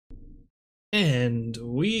And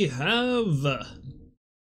we have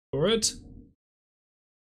for it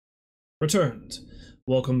returned.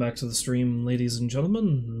 Welcome back to the stream, ladies and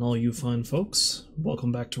gentlemen, and all you fine folks.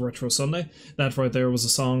 Welcome back to Retro Sunday. That right there was a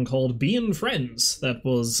song called Bein' Friends. That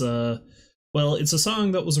was, well, it's a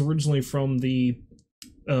song that was originally from the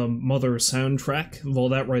Mother soundtrack. Well,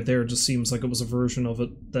 that right there just seems like it was a version of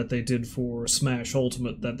it that they did for Smash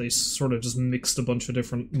Ultimate, that they sort of just mixed a bunch of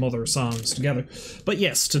different Mother songs together. But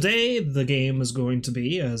yes, today the game is going to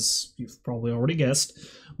be, as you've probably already guessed,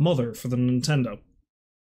 Mother for the Nintendo.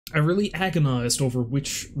 I really agonized over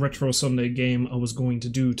which Retro Sunday game I was going to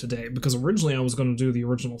do today, because originally I was going to do the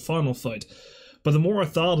original Final Fight, but the more I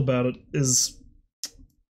thought about it is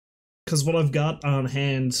because what I've got on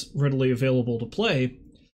hand readily available to play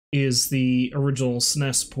is the original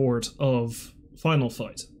SNES port of Final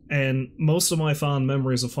Fight, and most of my fond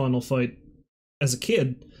memories of Final Fight as a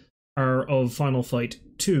kid are of Final Fight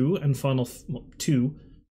 2 and Final 2,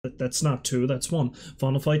 that's not 2, that's 1,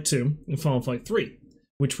 Final Fight 2 and Final Fight 3,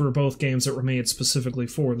 which were both games that were made specifically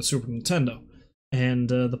for the Super Nintendo. And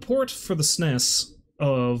the port for the SNES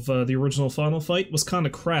of the original Final Fight was kind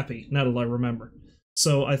of crappy, now that I remember.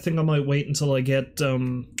 So I think I might wait until I get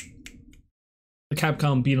the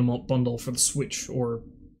Capcom Beat 'em Up bundle for the Switch, or,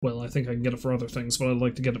 well, I think I can get it for other things, but I'd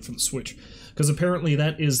like to get it for the Switch. Because apparently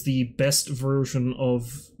that is the best version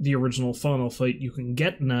of the original Final Fight you can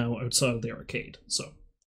get now outside of the arcade, so.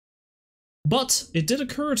 But it did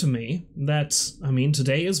occur to me that, I mean,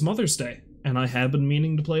 today is Mother's Day, and I have been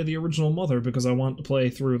meaning to play the original Mother because I want to play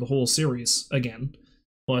through the whole series again.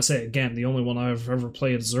 Well, I say again, the only one I've ever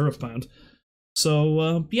played is Earthbound.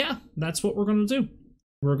 So, yeah, that's what we're gonna do.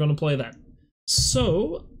 We're gonna play that.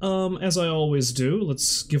 So, as I always do,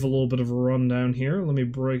 let's give a little bit of a rundown here. Let me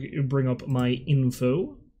bring up my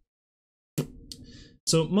info.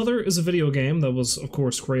 So, Mother is a video game that was, of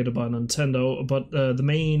course, created by Nintendo, but the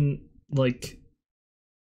main, like,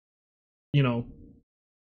 you know,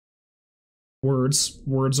 words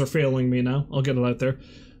are failing me now. I'll get it out there.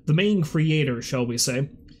 The main creator, shall we say,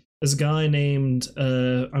 is a guy named,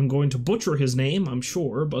 I'm going to butcher his name, I'm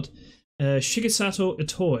sure, but Shigesato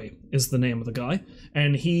Itoi is the name of the guy,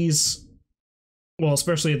 and he's, well,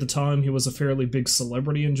 especially at the time, he was a fairly big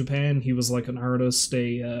celebrity in Japan. He was like an artist,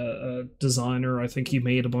 a designer. I think he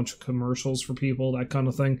made a bunch of commercials for people, that kind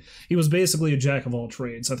of thing. He was basically a jack of all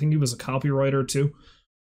trades. I think he was a copywriter too.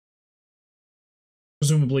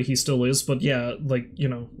 Presumably he still is, but yeah, like, you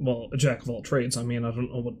know, well, a jack of all trades. I mean, I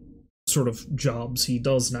don't know what sort of jobs he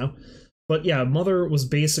does now. But yeah, Mother was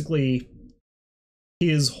basically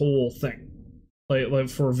his whole thing. Like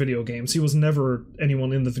for video games. He was never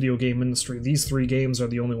anyone in the video game industry. These three games are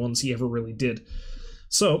the only ones he ever really did.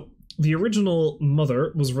 So, the original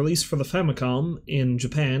Mother was released for the Famicom in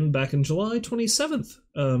Japan back in July 27th,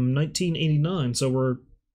 1989. So we're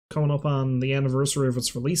coming up on the anniversary of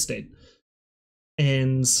its release date.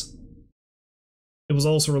 And it was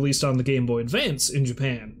also released on the Game Boy Advance in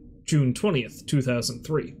Japan, June 20th,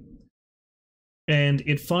 2003. And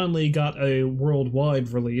it finally got a worldwide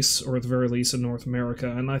release, or at the very least in North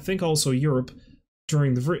America, and I think also Europe,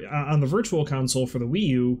 during the on the Virtual Console for the Wii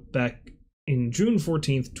U back in June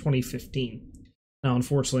 14th, 2015. Now,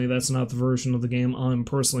 unfortunately, that's not the version of the game I'm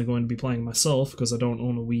personally going to be playing myself, because I don't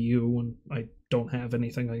own a Wii U, and I don't have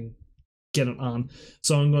anything I can get it on.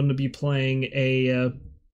 So I'm going to be playing a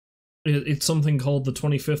it's something called the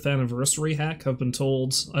 25th Anniversary Hack, I've been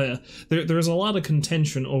told. There's a lot of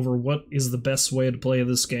contention over what is the best way to play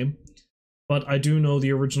this game, but I do know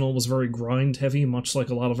the original was very grind-heavy, much like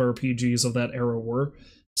a lot of RPGs of that era were.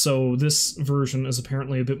 So this version is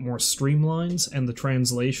apparently a bit more streamlined, and the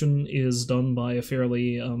translation is done by a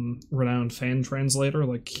fairly renowned fan translator.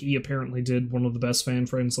 Like, he apparently did one of the best fan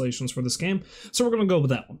translations for this game, so we're gonna go with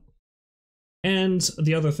that one. And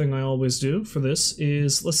the other thing I always do for this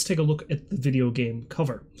is let's take a look at the video game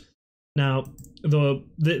cover. Now,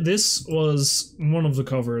 this was one of the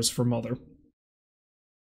covers for Mother.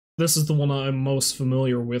 This is the one I'm most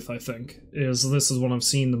familiar with, I think. This is one I've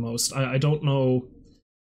seen the most. I don't know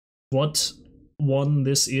what one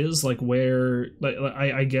this is, like where, like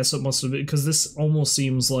I guess it must have been, because this almost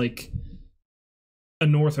seems like a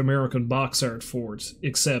North American box art for it,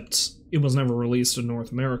 except it was never released in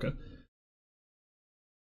North America.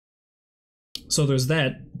 So there's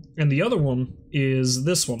that, and the other one is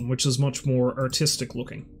this one, which is much more artistic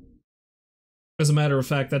looking. As a matter of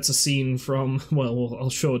fact, that's a scene from, well, I'll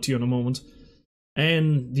show it to you in a moment.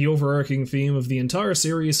 And the overarching theme of the entire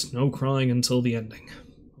series, no crying until the ending.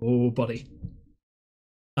 Oh, buddy.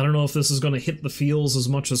 I don't know if this is going to hit the feels as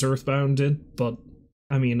much as Earthbound did, but,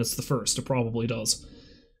 I mean, it's the first, it probably does.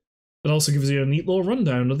 It also gives you a neat little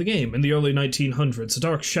rundown of the game. In the early 1900s, a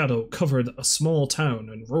dark shadow covered a small town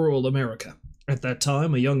in rural America. At that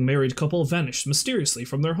time, a young married couple vanished mysteriously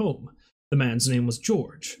from their home. The man's name was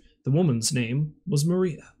George. The woman's name was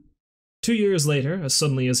Maria. 2 years later, as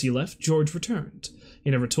suddenly as he left, George returned. He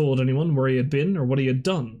never told anyone where he had been or what he had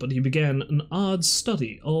done, but he began an odd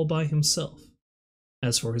study all by himself.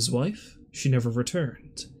 As for his wife, she never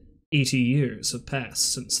returned. 80 years have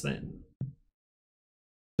passed since then.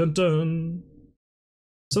 Dun dun!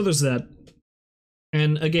 So there's that.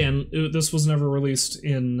 And again, this was never released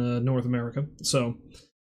in North America, so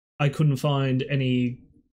I couldn't find any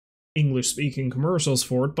English-speaking commercials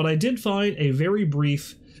for it, but I did find a very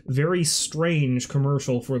brief, very strange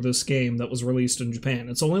commercial for this game that was released in Japan.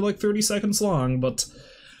 It's only like 30 seconds long, but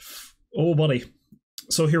oh buddy.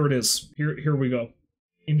 So here it is. Here we go.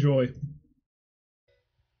 Enjoy.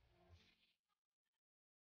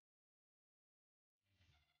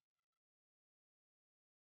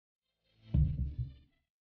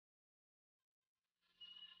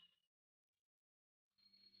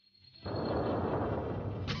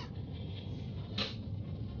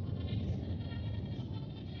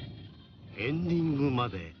 エンディングま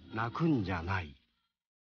で泣くんじゃない。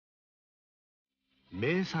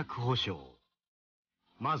名作保証。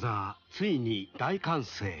マザーついに大完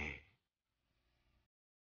成。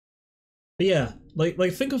Yeah, like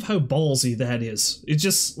think of how ballsy that is. It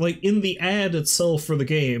just, like, in the ad itself for the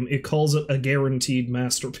game, it calls it a guaranteed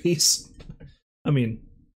masterpiece. I mean,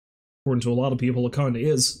 according to a lot of people, it kinda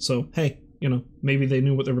is, so hey, you know, maybe they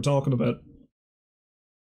knew what they were talking about.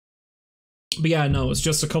 But yeah, no, it's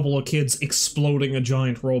just a couple of kids exploding a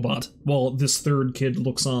giant robot, while this third kid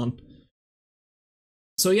looks on.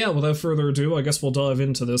 So yeah, without further ado, I guess we'll dive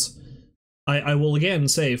into this. I will again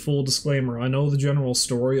say, full disclaimer, I know the general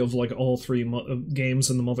story of like all three games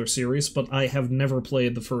in the Mother series, but I have never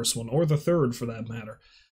played the first one, or the third for that matter.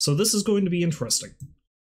 So this is going to be interesting.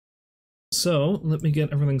 So, let me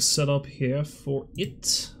get everything set up here for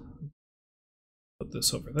it. Put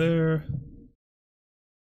this over there.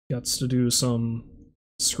 Got to do some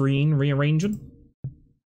screen rearranging.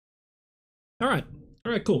 Alright,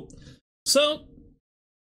 cool. So,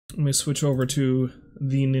 let me switch over to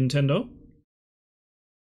the Nintendo.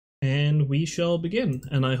 And we shall begin,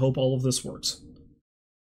 and I hope all of this works.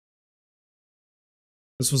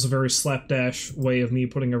 This was a very slapdash way of me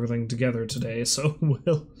putting everything together today, so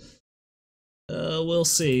we'll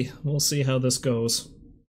see. We'll see how this goes.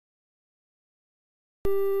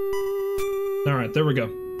 Alright, there we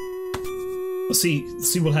go. Let's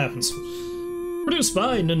see what happens. Produced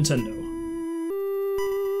by Nintendo.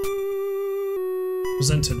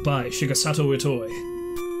 Presented by Shigesato Itoi.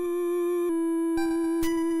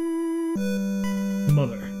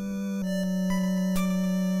 Mother.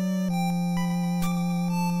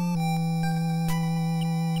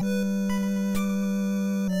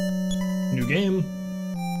 New game.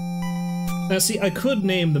 Now see, I could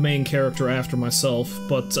name the main character after myself,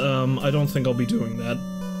 but I don't think I'll be doing that.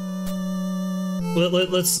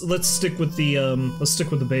 Let's stick with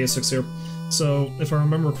the basics here. So, if I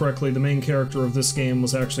remember correctly, the main character of this game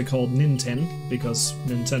was actually called Ninten, because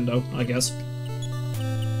Nintendo, I guess.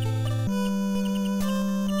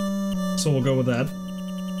 So we'll go with that.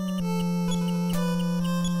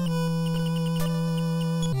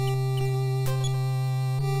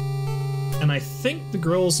 And I think the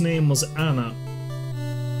girl's name was Anna.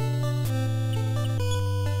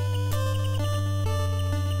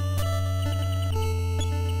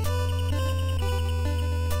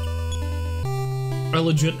 I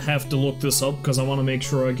legit have to look this up because I want to make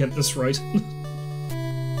sure I get this right.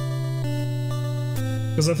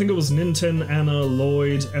 Because I think it was Ninten, Anna,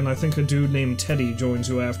 Lloyd, and I think a dude named Teddy joins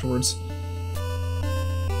you afterwards.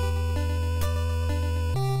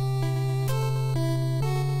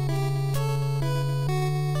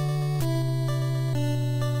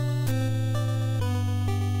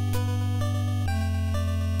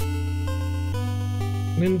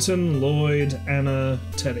 Ninten, Lloyd, Anna,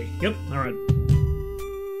 Teddy. Yep, alright.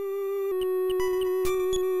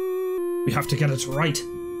 We have to get it right.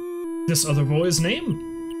 This other boy's name?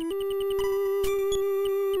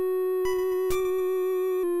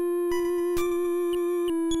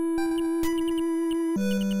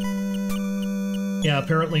 Yeah,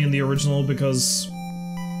 apparently in the original because...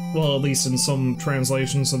 well, at least in some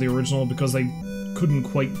translations of the original, because they couldn't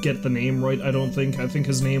quite get the name right, I don't think. I think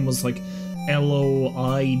his name was like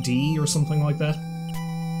L-O-I-D or something like that.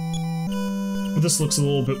 But this looks a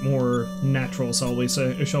little bit more natural, shall we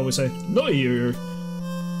say. Lloyd.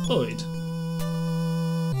 Lloyd.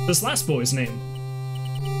 This last boy's name.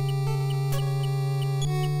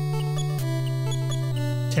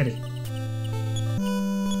 Teddy.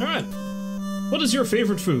 Alright. What is your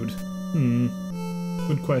favorite food?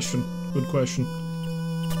 Good question. Good question.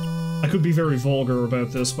 I could be very vulgar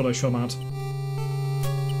about this, but I shall not.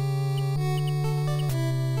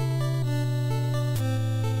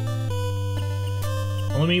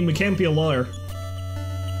 Well, I mean, we can't be a liar.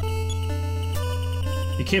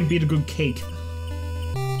 You can't beat a good cake.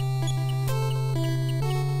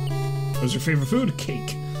 What's your favorite food?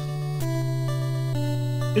 Cake.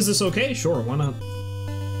 Is this okay? Sure, why not?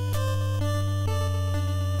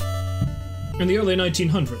 In the early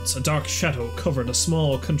 1900s, a dark shadow covered a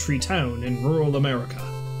small country town in rural America.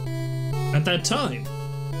 At that time,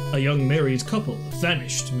 a young married couple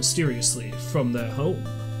vanished mysteriously from their home.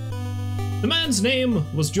 The man's name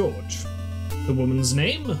was George. The woman's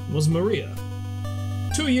name was Maria.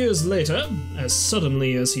 2 years later, as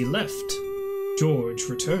suddenly as he left, George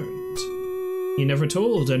returned. He never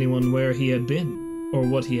told anyone where he had been or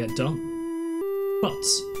what he had done. But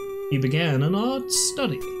he began an art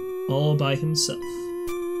study all by himself.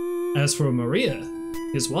 As for Maria,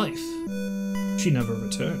 his wife, she never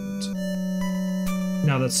returned.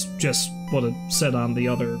 Now that's just what it said on the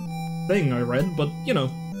other thing I read, but you know.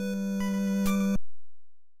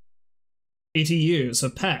 80 years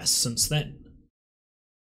have passed since then.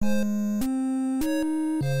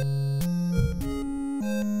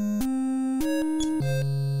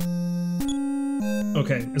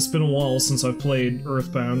 Okay, it's been a while since I've played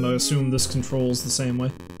Earthbound. I assume this controls the same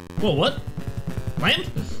way. Whoa, what? Lamp?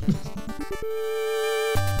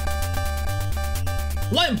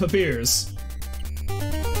 Lamp appears!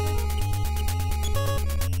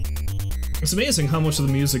 It's amazing how much of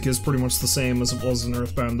the music is pretty much the same as it was in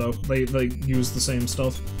Earthbound, though. They use the same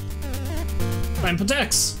stuff. Lamp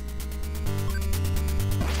attacks!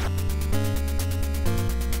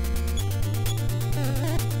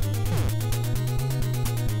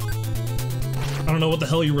 I don't know what the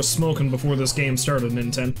hell you were smoking before this game started,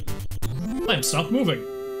 Nintendo. Lamp, stop moving!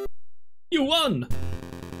 You won!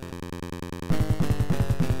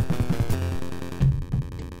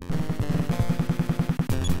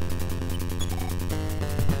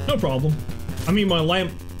 No problem. I mean, my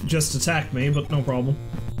lamp just attacked me, but no problem.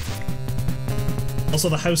 Also,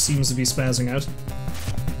 the house seems to be spazzing out.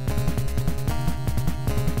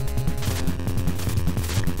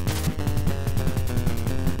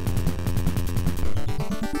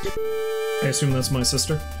 I assume that's my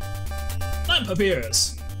sister. Lamp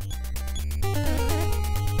appears!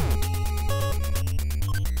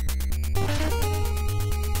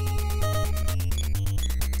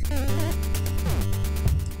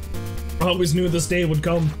 I always knew this day would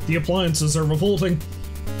come. The appliances are revolting.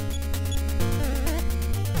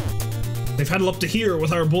 They've had it up to here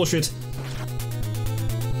with our bullshit.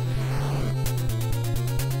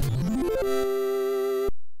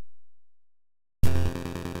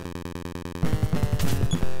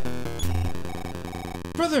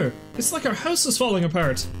 Brother, it's like our house is falling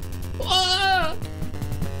apart. Ah!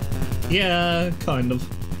 Yeah, kind of.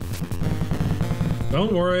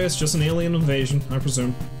 Don't worry, it's just an alien invasion, I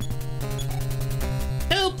presume.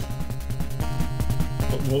 Help!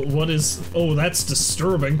 What is... Oh, that's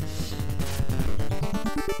disturbing.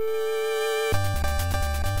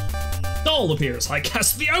 Doll appears. I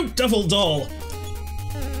cast the out devil doll!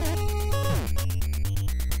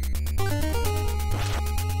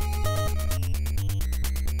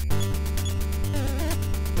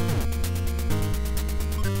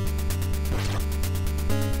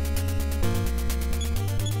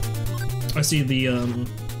 I see the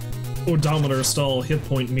odometer stall hit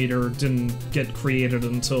point meter didn't get created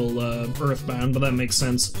until Earthbound, but that makes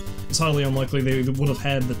sense. It's highly unlikely they would have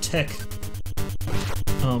had the tech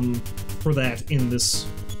for that in this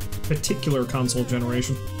particular console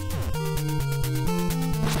generation.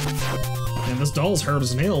 And this doll's hard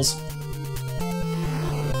as nails.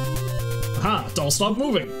 Aha! Doll, stop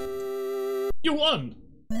moving! You won!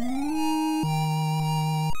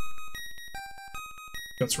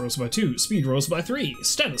 Guts rose by 2, speed rose by 3,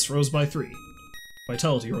 status rose by 3,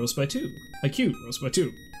 vitality rose by 2, IQ rose by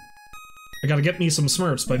 2. I gotta get me some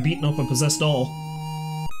smurfs by beating up a possessed doll.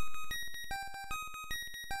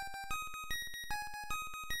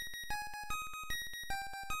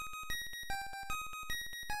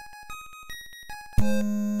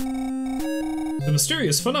 The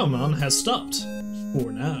mysterious phenomenon has stopped.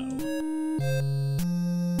 For now.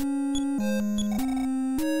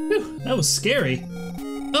 Whew, that was scary.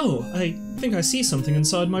 Oh, I think I see something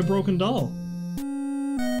inside my broken doll.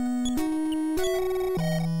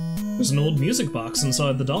 There's an old music box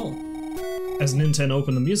inside the doll. As Nintendo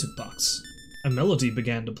opened the music box, a melody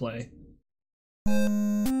began to play.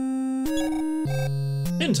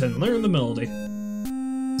 Nintendo learned the melody.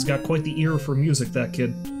 He's got quite the ear for music, that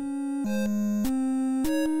kid.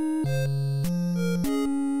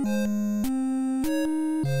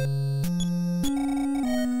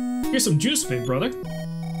 Here's some juice, big brother.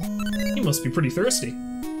 You must be pretty thirsty.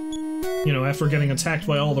 You know, after getting attacked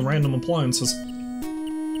by all the random appliances.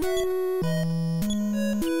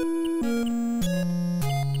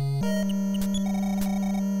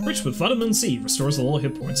 Rich with vitamin C, restores a little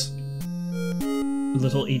hit points. A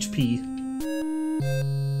little HP.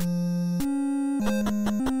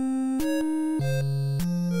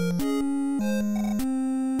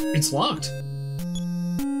 It's locked.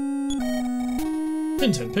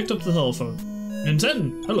 Ninten picked up the telephone.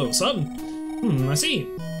 Ninten, hello, son. I see.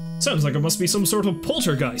 Sounds like it must be some sort of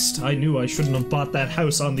poltergeist. I knew I shouldn't have bought that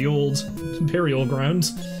house on the old burial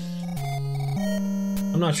grounds.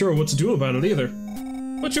 I'm not sure what to do about it either.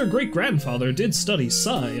 But your great-grandfather did study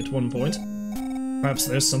Psi at one point. Perhaps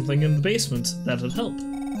there's something in the basement that'd help.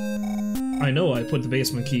 I know I put the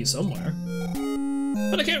basement key somewhere,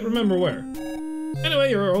 but I can't remember where. Anyway,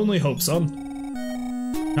 your only hope, son.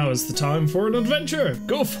 Now is the time for an adventure!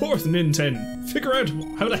 Go forth, Ninten! Figure out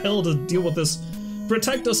how the hell to deal with this.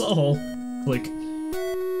 Protect us all! Click.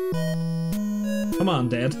 Come on,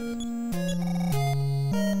 Dad.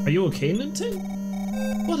 Are you okay,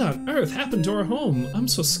 Ninten? What on earth happened to our home? I'm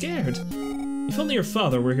so scared. If only your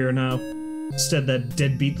father were here now. Instead, that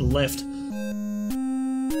deadbeat left.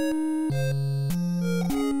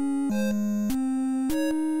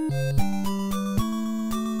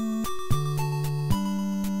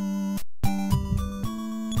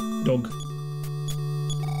 Dog.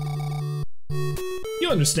 You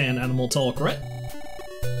understand animal talk, right?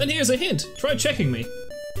 Then here's a hint. Try checking me.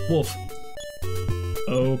 Wolf.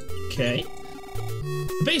 Okay.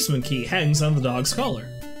 The basement key hangs on the dog's collar.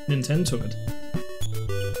 Ninten took it.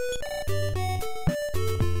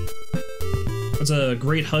 It's a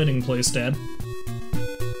great hiding place, Dad.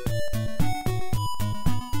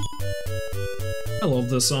 I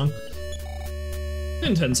love this song.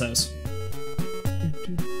 Ninten's house.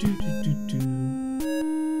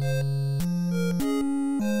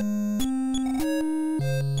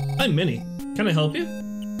 I'm Minnie. Can I help you?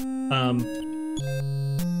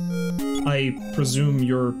 I presume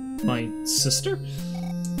you're my sister?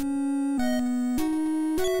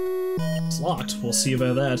 It's locked. We'll see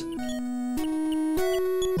about that.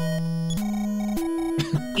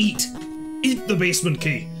 Eat! Eat the basement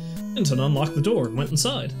key! Ninten unlocked the door and went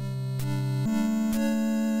inside.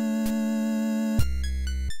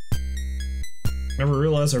 Never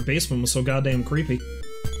realized our basement was so goddamn creepy.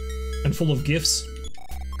 And full of gifts.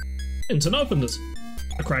 Ninten opened it.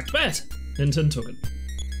 A cracked bat. Ninten took it.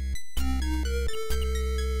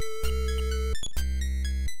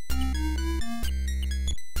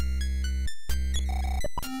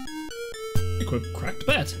 Equip cracked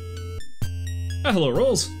bat. Ah, hello,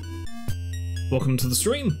 Rolls. Welcome to the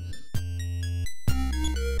stream.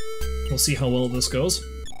 We'll see how well this goes.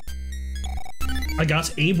 I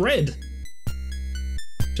got a bread.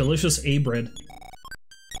 Delicious a bread.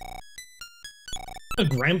 A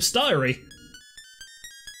Gramps diary.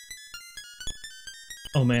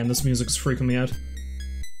 Oh man, this music is freaking me out.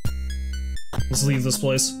 Let's leave this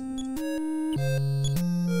place.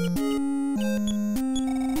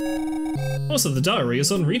 Most of the diary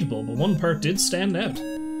is unreadable, but one part did stand out.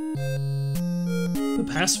 The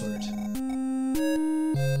password.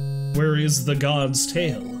 Where is the god's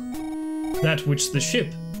tale? That which the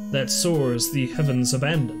ship that soars the heavens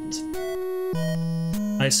abandoned.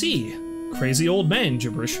 I see. Crazy old man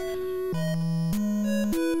gibberish.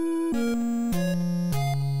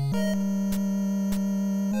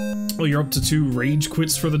 Oh, you're up to 2 rage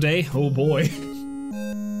quits for the day? Oh boy.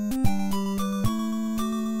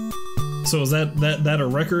 So is that a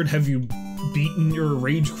record? Have you beaten your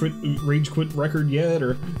rage quit record yet,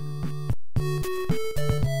 or?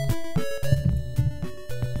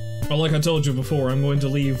 Well, like I told you before, I'm going to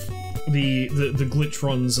leave the glitch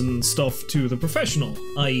runs and stuff to the professional,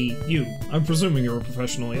 i.e. you. I'm presuming you're a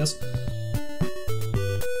professional, yes?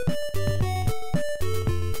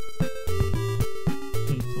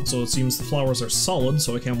 Also, it seems the flowers are solid,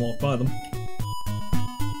 so I can't walk by them.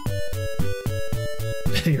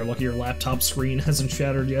 You're lucky your laptop screen hasn't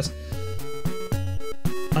shattered yet.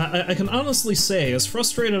 I can honestly say, as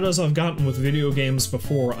frustrated as I've gotten with video games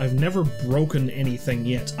before, I've never broken anything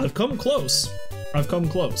yet. I've come close. I've come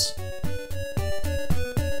close.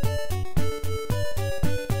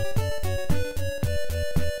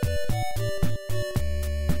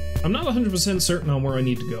 I'm not 100% certain on where I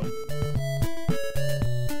need to go.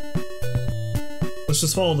 Let's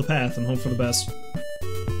just follow the path and hope for the best.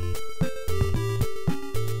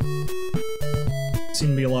 Seem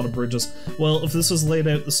to be a a lot of bridges. Well, if this was laid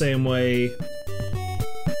out the same way...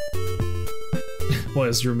 Why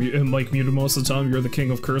is your mic muted most of the time? You're the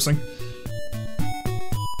king of cursing.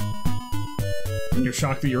 And you're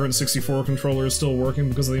shocked that your N64 controller is still working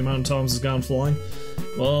because of the amount of times it's gone flying.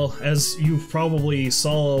 Well, as you probably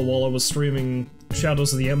saw while I was streaming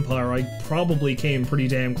Shadows of the Empire, I probably came pretty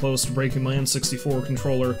damn close to breaking my N64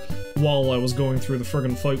 controller while I was going through the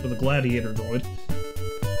friggin' fight with the gladiator droid.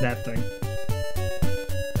 That thing.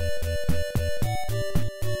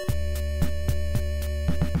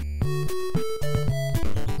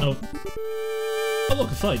 Oh. Oh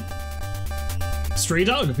look, a fight. Stray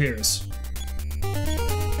dog appears.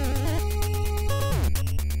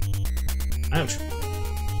 Ouch.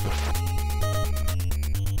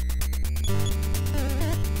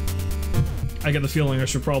 I get the feeling I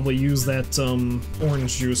should probably use that,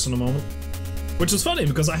 orange juice in a moment. Which is funny,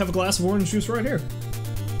 because I have a glass of orange juice right here.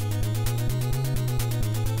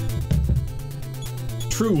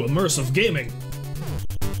 True immersive gaming.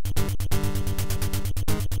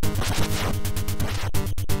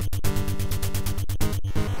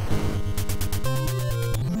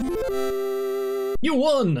 You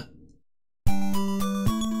won!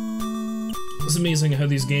 It's amazing how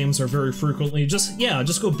these games are very frequently just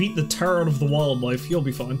go beat the tar out of the wildlife, you'll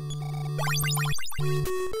be fine.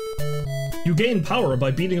 You gain power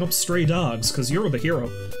by beating up stray dogs, because you're the hero.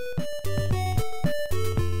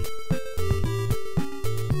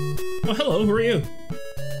 Oh, hello, who are you?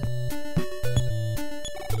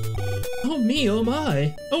 Oh me, oh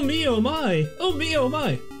my! Oh me, oh my! Oh me, oh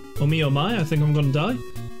my! Oh me, oh my, I think I'm gonna die.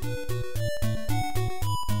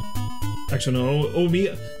 Actually, no, oh me,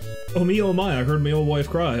 oh my, I heard my old wife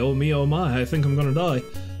cry. Oh me, oh my, I think I'm gonna die.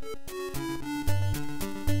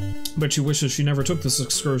 Bet she wishes she never took this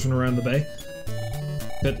excursion around the bay.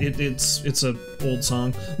 But it's a old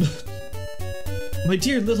song. My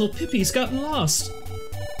dear little Pippi's gotten lost.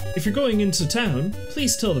 If you're going into town,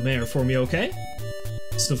 please tell the mayor for me, okay?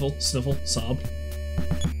 Sniffle, sniffle, sob.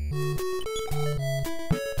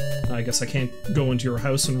 I guess I can't go into your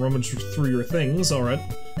house and rummage through your things, alright.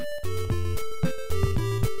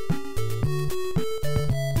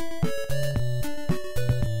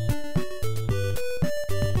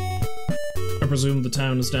 I presume the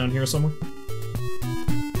town is down here somewhere.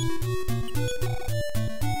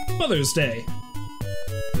 Mother's Day.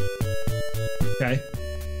 Okay.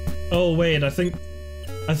 Oh wait, I think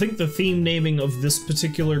the theme naming of this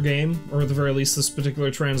particular game, or at the very least this particular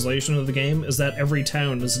translation of the game, is that every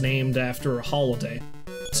town is named after a holiday.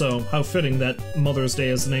 So, how fitting that Mother's Day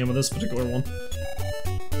is the name of this particular one.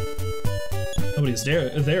 Nobody's there.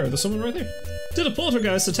 There's someone right there. Did a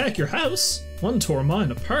poltergeist attack your house? One tore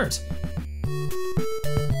mine apart.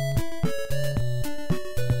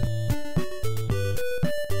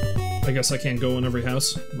 I guess I can't go in every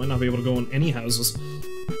house. Might not be able to go in any houses.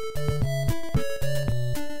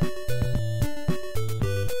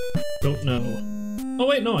 Don't know. Oh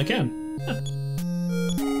wait, no, I can. Huh.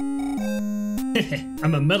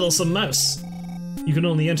 I'm a meddlesome mouse. You can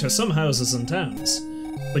only enter some houses and towns,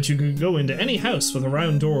 but you can go into any house with a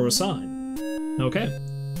round door or sign. Okay.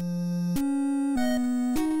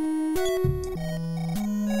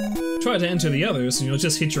 Try to enter the others and you'll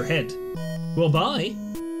just hit your head. Well, bye.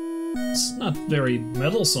 It's not very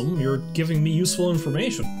meddlesome. You're giving me useful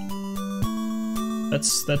information.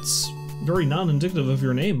 That's very non-indicative of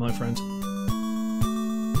your name, my friend.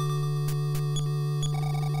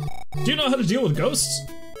 Do you know how to deal with ghosts?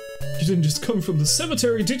 You didn't just come from the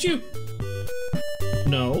cemetery, did you?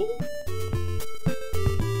 No?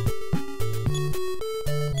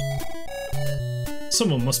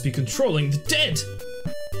 Someone must be controlling the dead!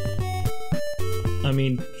 I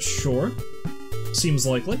mean, sure. Seems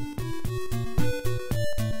likely.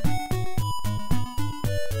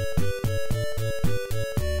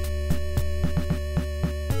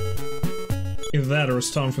 Either that or it's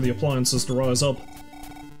time for the appliances to rise up.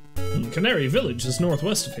 Canary Village is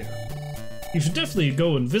northwest of here. You should definitely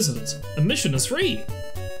go and visit it. Admission is free!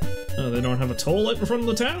 Oh, they don't have a toll out in front of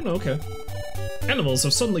the town? Okay. Animals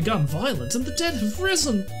have suddenly gone violent and the dead have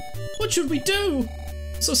risen! What should we do?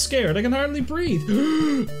 I'm so scared I can hardly breathe.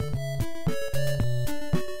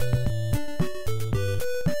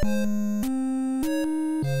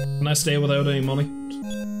 Can I stay without any money?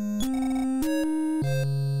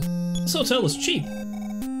 This hotel is cheap.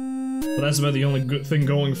 But that's about the only good thing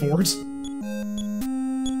going for it.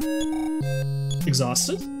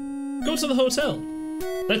 Exhausted? Go to the hotel.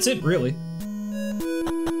 That's it, really.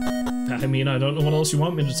 I mean, I don't know what else you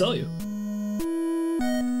want me to tell you.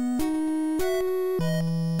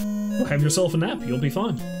 Well, have yourself a nap, you'll be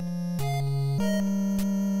fine.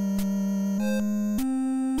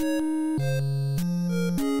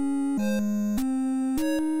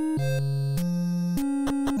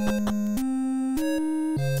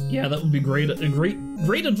 Yeah, that would be great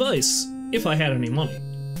advice, if I had any money.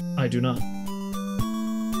 I do not.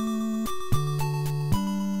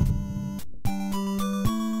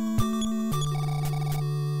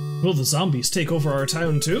 Will the zombies take over our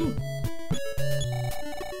town too?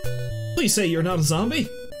 Please say you're not a zombie.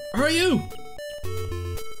 Are you?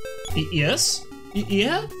 Yes?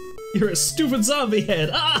 Yeah? You're a stupid zombie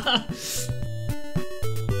head. Ah!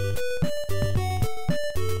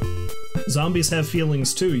 Zombies have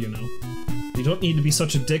feelings too, you know. You don't need to be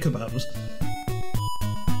such a dick about it.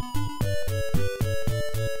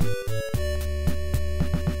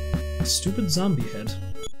 Stupid zombie head.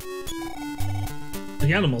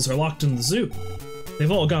 The animals are locked in the zoo. They've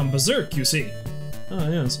all gone berserk, you see. Ah,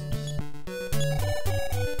 yes.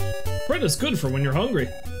 Bread is good for when you're hungry,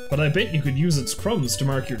 but I bet you could use its crumbs to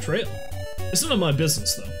mark your trail. It's none of my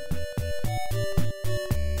business, though.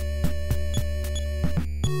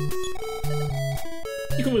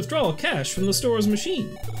 You can withdraw cash from the store's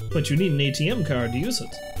machine, but you need an ATM card to use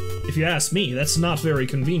it. If you ask me, that's not very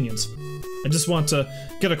convenient. I just want to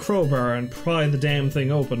get a crowbar and pry the damn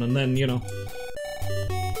thing open and then, you know.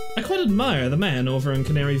 I quite admire the man over in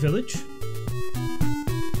Canary Village.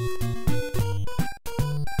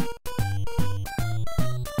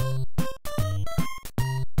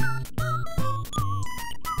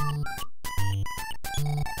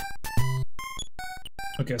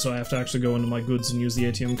 Okay, so I have to actually go into my goods and use the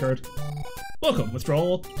ATM card. Welcome,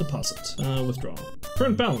 withdrawal, deposit. Withdrawal.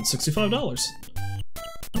 Current balance, $65.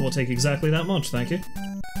 I will take exactly that much, thank you.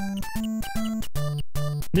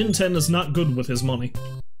 Nintendo is not good with his money.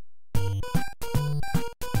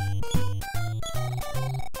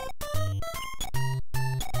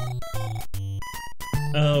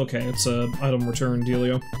 Okay, it's a item return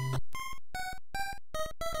dealio.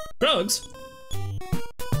 Drugs?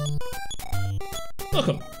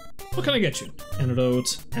 Welcome. What can I get you?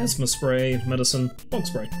 Antidote, asthma spray, medicine, bug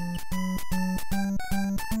spray.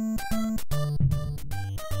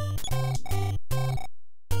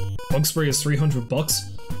 Bug spray is $300?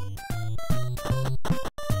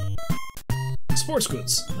 Sports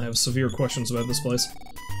goods. I have severe questions about this place.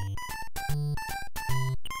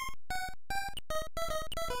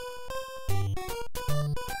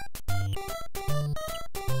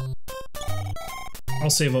 I'll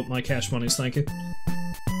save up my cash monies, thank you.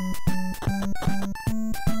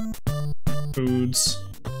 Foods.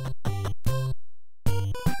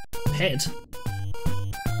 Head.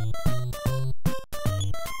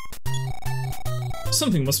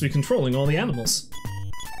 Something must be controlling all the animals.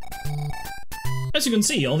 As you can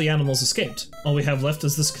see, all the animals escaped. All we have left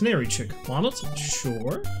is this canary chick. Want it?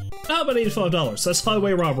 Sure. How about $85? That's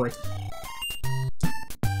highway robbery.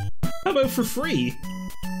 How about for free?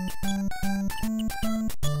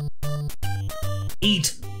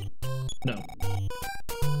 Eat! No.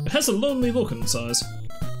 It has a lonely look in its eyes.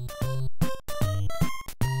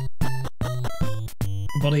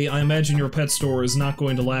 Buddy, I imagine your pet store is not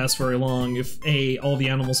going to last very long if A, all the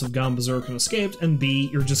animals have gone berserk and escaped, and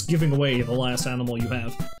B, you're just giving away the last animal you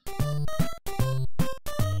have.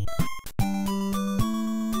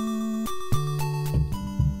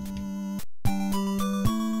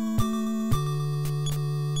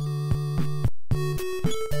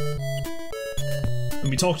 Let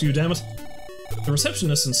me talk to you, dammit. The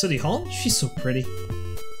receptionist in City Hall? She's so pretty.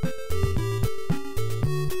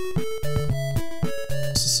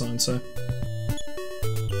 What's the sign say?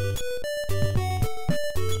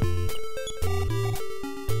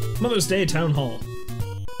 Mother's Day Town Hall.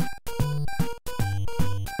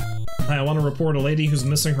 Hi, I want to report a lady who's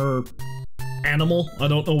missing her animal. I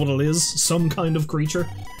don't know what it is. Some kind of creature.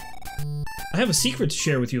 I have a secret to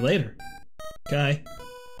share with you later. Okay.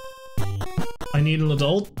 I need an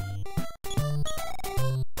adult.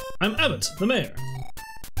 I'm Abbott, the mayor.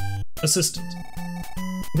 Assistant.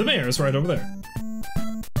 The mayor is right over there.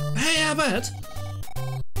 Hey, Abbott!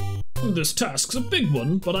 This task's a big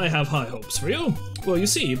one, but I have high hopes for you. Well, you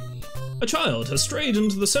see, a child has strayed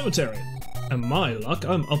into the cemetery, and my luck,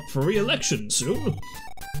 I'm up for re-election soon.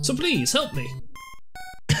 So please, help me.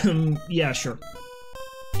 Yeah, sure.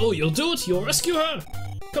 Oh, you'll do it? You'll rescue her?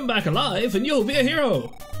 Come back alive, and you'll be a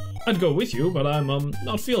hero. I'd go with you, but I'm,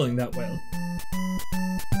 not feeling that well.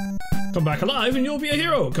 Come back alive and you'll be a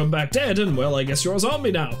hero. Come back dead and, well, I guess you're a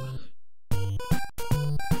zombie now.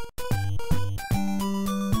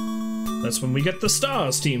 That's when we get the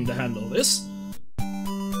STARS team to handle this. I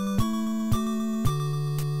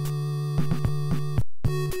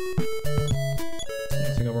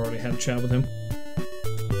think I've already had a chat with him.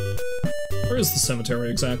 Where is the cemetery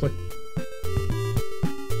exactly?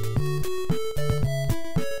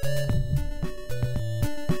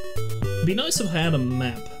 It'd be nice if I had a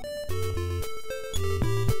map.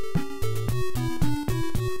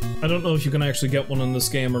 I don't know if you can actually get one in this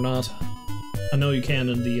game or not. I know you can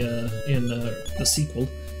in the sequel.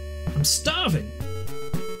 I'm starving!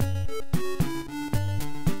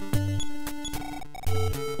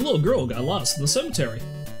 A little girl got lost in the cemetery.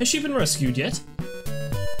 Has she been rescued yet?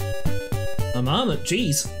 I'm on it,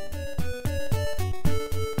 jeez.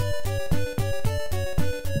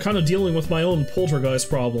 I'm kind of dealing with my own poltergeist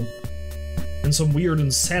problem. And some weird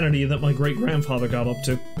insanity that my great-grandfather got up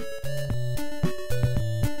to.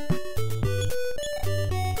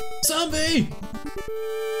 Zombie!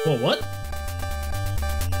 Whoa, what?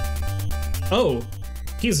 Oh,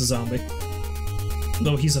 he's a zombie.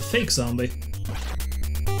 Though he's a fake zombie.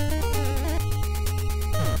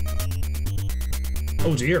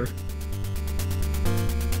 Oh dear.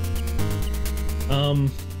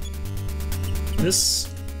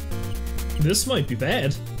 This might be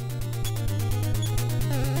bad.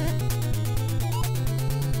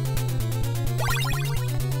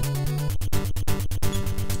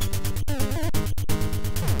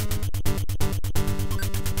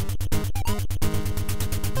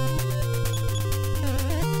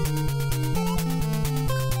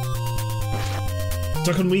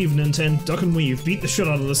 Duck and weave, Nintendo. Duck and weave. Beat the shit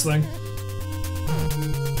out of this thing.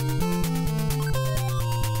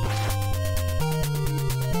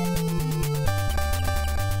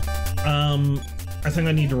 I think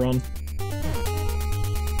I need to run.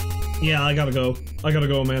 Yeah, I gotta go. I gotta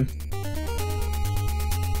go, man.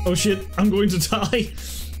 Oh shit, I'm going to die.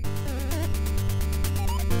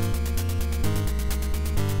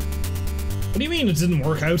 What do you mean it didn't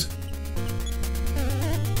work out?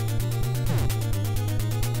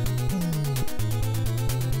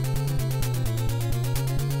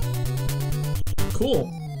 Cool.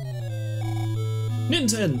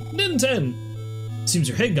 Ninten! Seems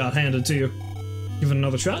your head got handed to you. Give it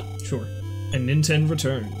another shot? Sure. And Ninten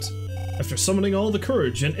returned, after summoning all the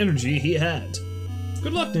courage and energy he had.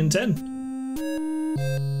 Good luck, Ninten!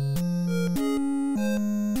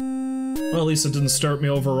 Well, at least it didn't start me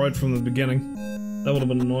over right from the beginning. That would have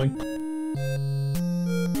been annoying.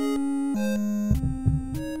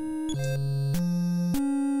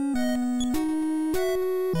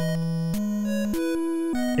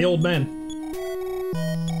 Hey, old man.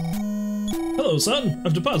 Hello, son.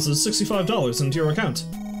 I've deposited $65 into your account.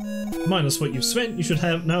 Minus what you've spent, you should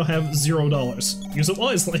now have $0. Use it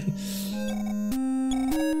wisely.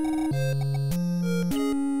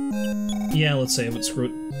 Yeah, let's save it. Screw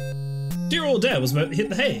it. Dear old dad was about to hit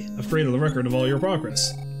the hay. I've created a record of all your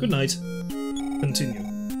progress. Good night. Continue.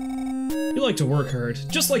 You like to work hard,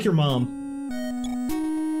 just like your mom.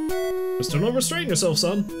 Just don't overstrain yourself,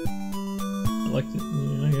 son.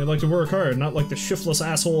 You like to work hard, not like the shiftless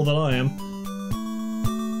asshole that I am.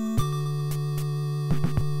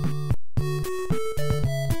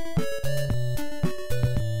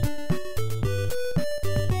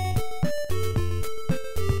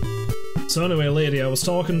 So anyway, lady, I was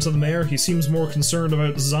talking to the mayor. He seems more concerned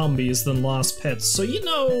about zombies than lost pets, so you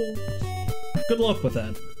know, good luck with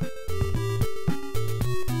that.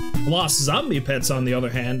 Lost zombie pets, on the other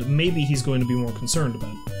hand, maybe he's going to be more concerned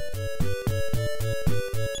about.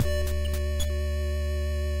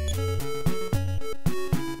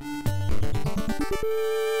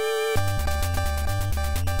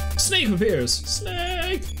 Snake appears!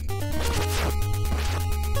 Snake!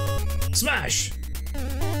 Smash!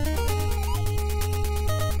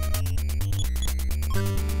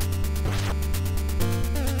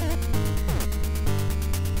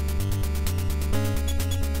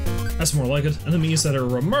 That's more like it. Enemies that are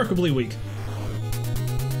remarkably weak.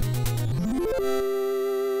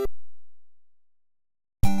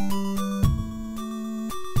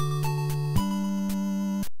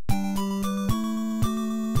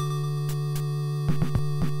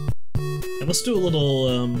 Yeah, let's do a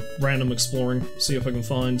little random exploring. See if I can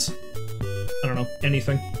find, I don't know,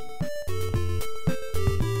 anything.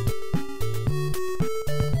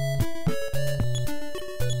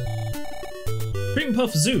 Cream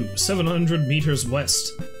Puff Zoo, 700 meters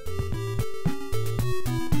west.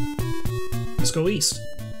 Let's go east.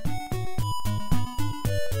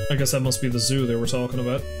 I guess that must be the zoo they were talking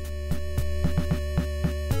about.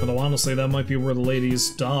 Although honestly, that might be where the lady's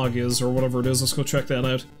dog is, or whatever it is. Let's go check that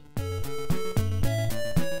out.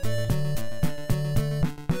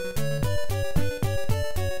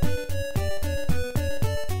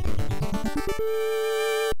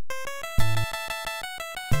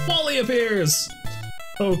 Wally appears!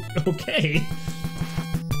 Oh, okay.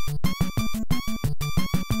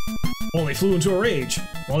 Wally flew into a rage.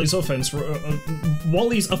 Wally's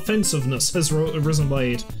offensiveness has risen by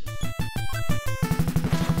 8.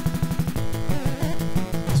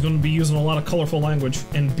 He's gonna be be using a lot of colorful language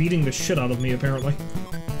and beating the shit out of me, apparently.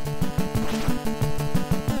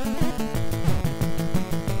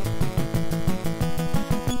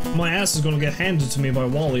 My ass is gonna get handed to me by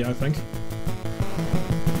Wally, I think.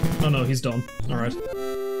 Oh no, he's done. Alright.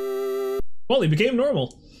 Wally became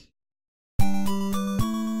normal.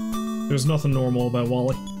 There's nothing normal about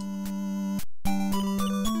Wally.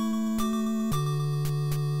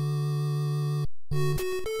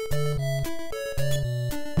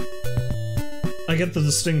 I get the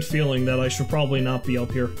distinct feeling that I should probably not be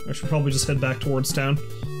up here. I should probably just head back towards town.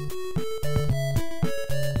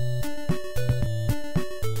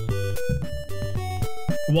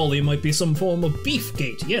 Wally might be some form of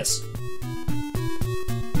beefgate, yes.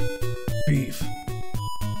 Beef.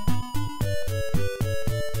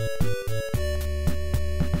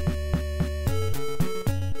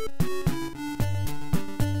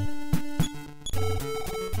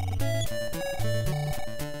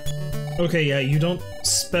 Okay, yeah, you don't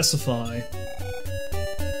specify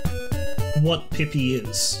what Pippi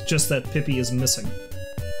is, just that Pippi is missing.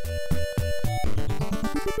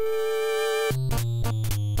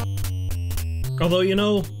 Although, you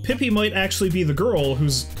know, Pippi might actually be the girl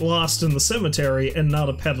who's lost in the cemetery and not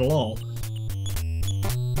a pet at all.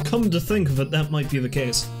 Come to think of it, that might be the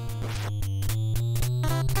case.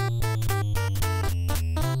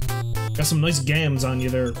 Got some nice gams on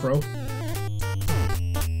you there, Crow.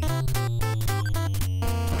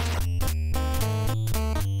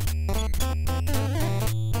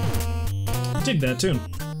 Dig that tune.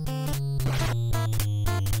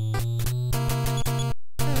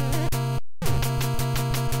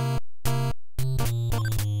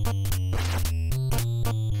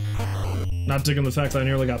 Not digging the fact that I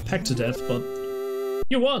nearly got pecked to death, but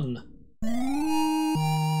you won!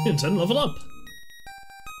 N10 level up!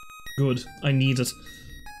 Good, I need it.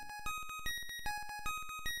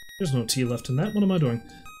 There's no tea left in that, what am I doing?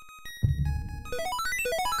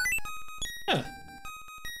 Yeah.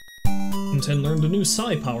 N10 learned a new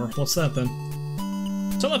psi power. What's that then?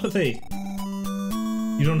 Telepathy!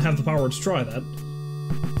 You don't have the power to try that.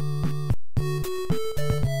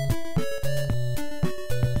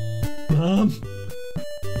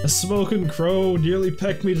 A smoking crow nearly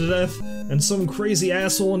pecked me to death, and some crazy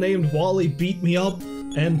asshole named Wally beat me up,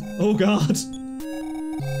 and oh god.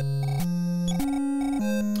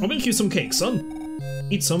 I'll make you some cake, son.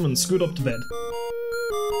 Eat some and scoot up to bed.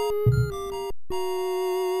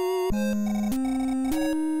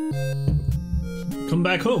 Come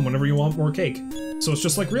back home whenever you want more cake. So it's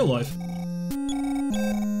just like real life.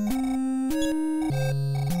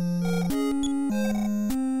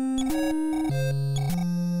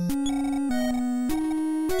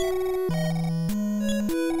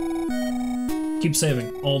 Keep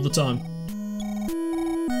saving, all the time.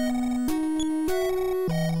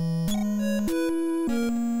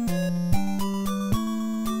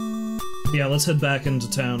 Yeah, let's head back into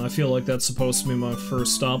town. I feel like that's supposed to be my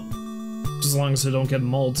first stop. As long as I don't get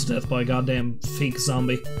mauled to death by a goddamn fake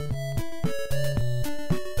zombie.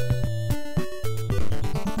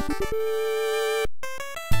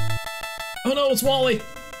 Oh no, it's Wally!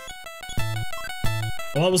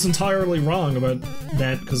 Well, I was entirely wrong about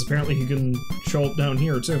that, because apparently he can show up down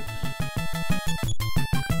here, too.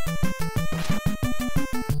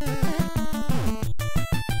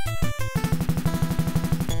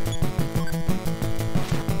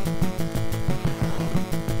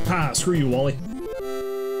 Ha! Screw you, Wally.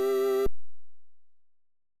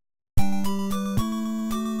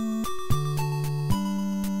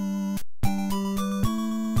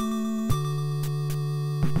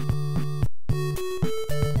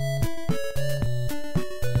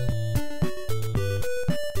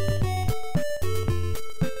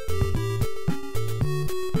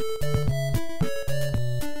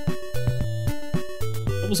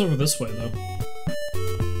 Over this way, though.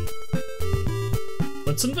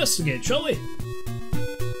 Let's investigate, shall we?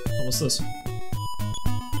 Oh, what's this?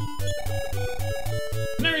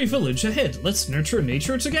 Canary Village ahead. Let's nurture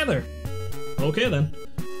nature together. Okay, then.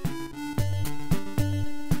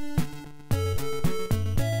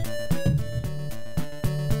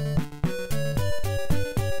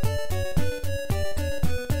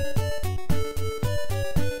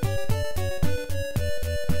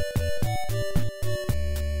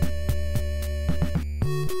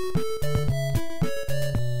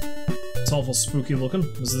 Awful spooky looking.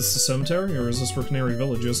 Is this the cemetery, or is this where Canary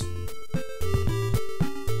Village is?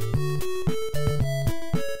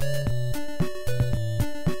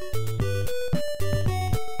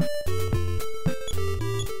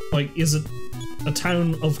 Like, is it a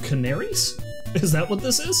town of canaries? Is that what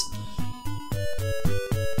this is?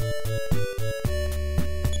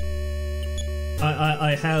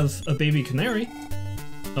 I have a baby canary.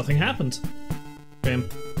 Nothing happened. Shame.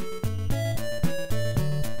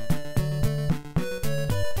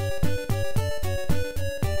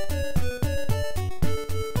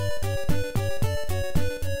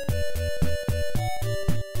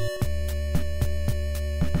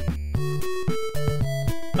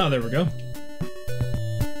 Oh, there we go.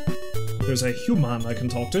 There's a human I can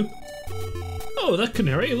talk to. Oh, that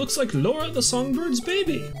canary looks like Laura the Songbird's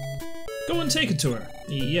baby. Go and take it to her.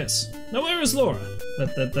 Yes. Now where is Laura?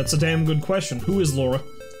 That's a damn good question. Who is Laura?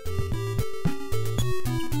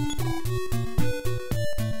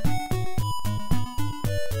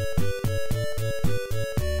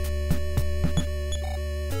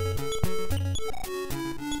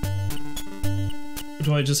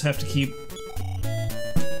 Do I just have to keep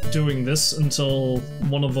doing this until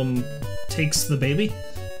one of them takes the baby?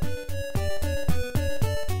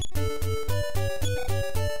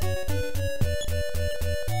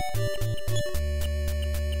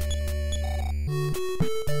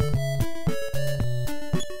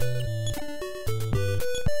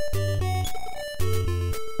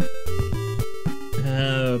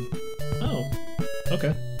 Oh.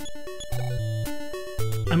 Okay.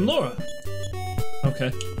 I'm Laura.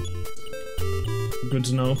 Okay. Good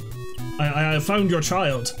to know. I found your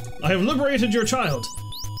child. I have liberated your child.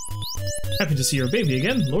 Happy to see your baby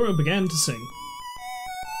again. Laura began to sing.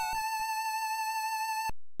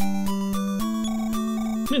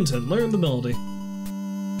 Minton, learn the melody.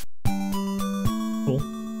 Cool.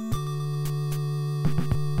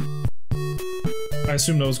 I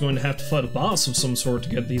assumed I was going to have to fight a boss of some sort to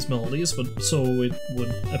get these melodies, but so it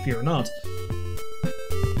would appear not.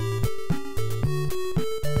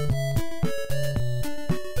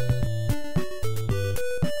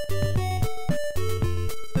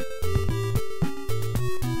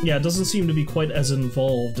 Yeah, it doesn't seem to be quite as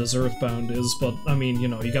involved as Earthbound is, but, I mean, you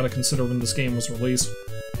know, you gotta consider when this game was released.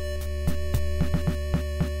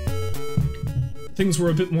 Things were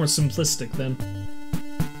a bit more simplistic then.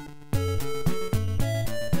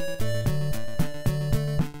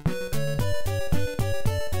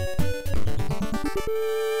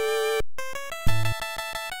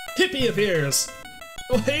 Hippie appears!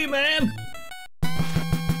 Oh, hey, man!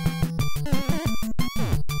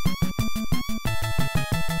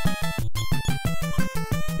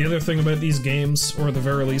 The other thing about these games, or at the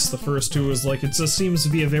very least the first two, is like it just seems to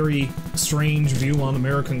be a very strange view on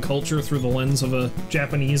American culture through the lens of a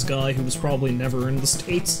Japanese guy who was probably never in the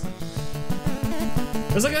States.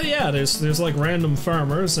 It's like, oh yeah, there's like random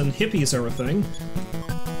farmers and hippies are a thing.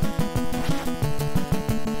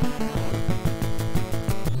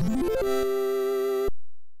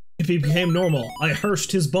 If he became normal, I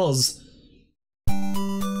hushed his buzz.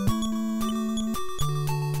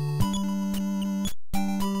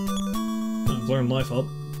 Learn life up.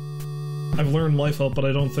 I've learned life up, but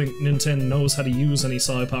I don't think Nintendo knows how to use any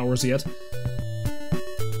psi powers yet.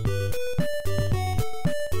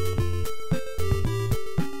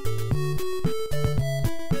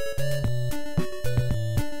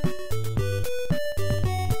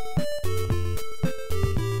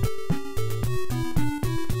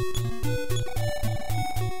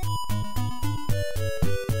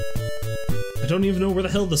 I don't even know where the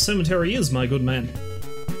hell the cemetery is, my good man.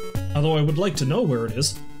 Although I would like to know where it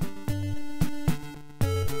is.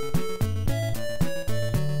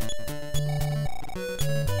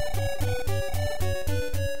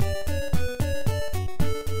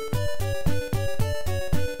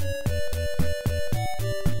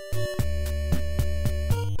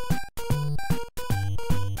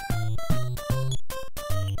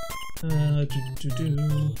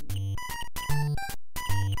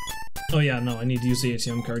 Oh yeah, no, I need to use the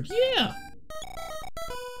ATM card. Yeah!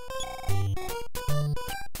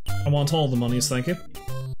 I want all the monies, thank you.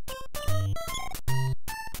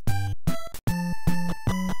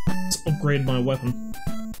 Let's upgrade my weapon.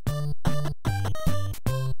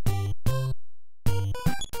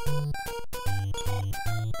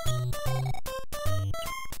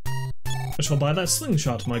 I shall buy that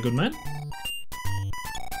slingshot, my good man.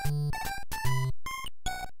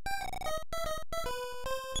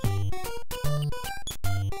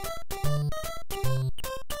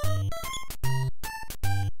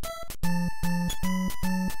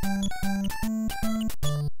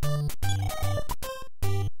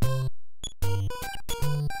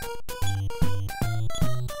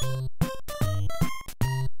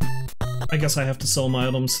 I guess I have to sell my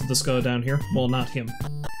items to this guy down here. Well, not him.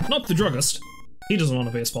 Not the druggist. He doesn't want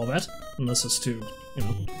a baseball bat. Unless it's to, you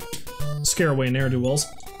know, scare away ne'er-do-wells.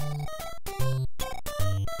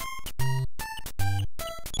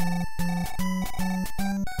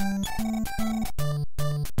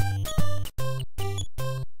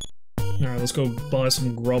 Alright, let's go buy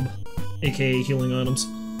some grub, aka healing items.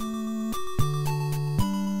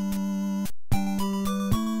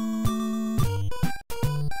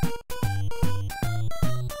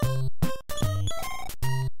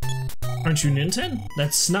 Aren't you Ninten?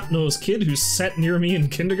 That snot-nosed kid who sat near me in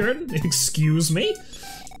kindergarten? Excuse me?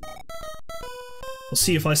 We'll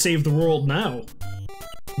see if I save the world now,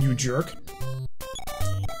 you jerk.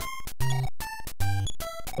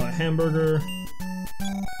 Buy a hamburger.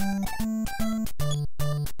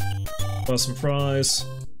 Buy some fries.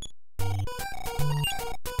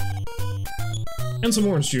 And some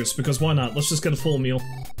orange juice, because why not? Let's just get a full meal.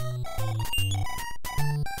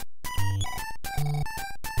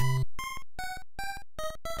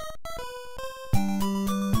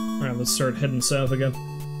 Alright, let's start heading south again.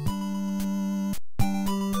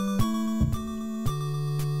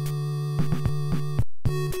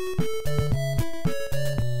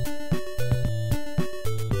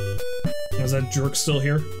 Is that jerk still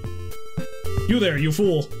here? You there, you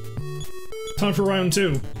fool! Time for round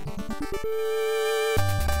 2.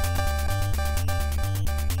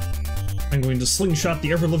 I'm going to slingshot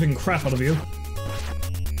the ever-living crap out of you.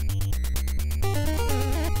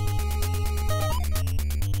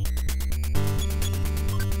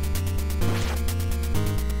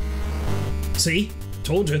 See?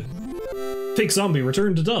 Told you. Fake zombie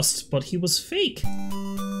returned to dust, but he was fake.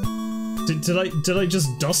 Did I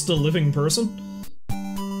just dust a living person?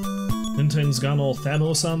 Ninten's gone all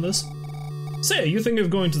Thanos on this. Say, you think of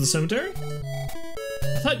going to the cemetery?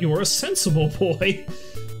 I thought you were a sensible boy.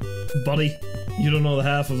 Buddy, you don't know the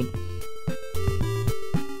half of it.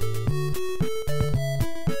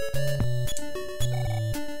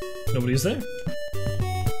 Nobody's there.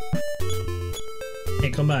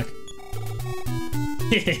 Hey, come back.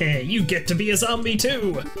 Hehehe, you get to be a zombie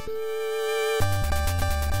too!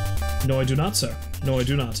 No, I do not, sir. No, I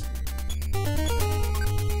do not.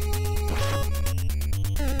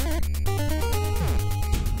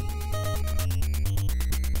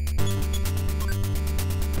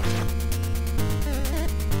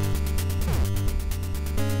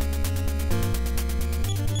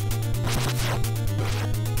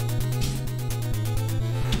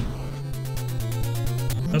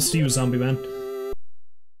 That's to you, zombie man.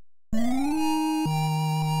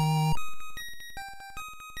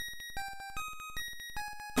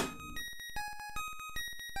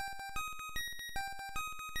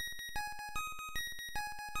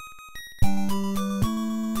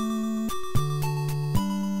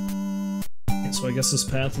 So I guess this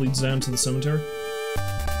path leads down to the cemetery.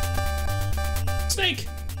 Snake!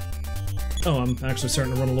 Oh, I'm actually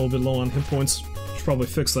starting to run a little bit low on hit points. Should probably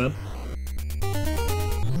fix that.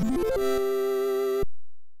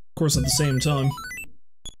 Of course, at the same time.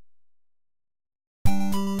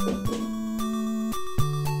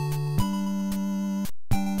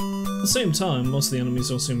 At the same time, most of the enemies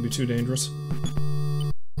don't seem to be too dangerous.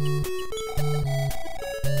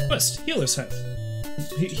 West, Healer's Health.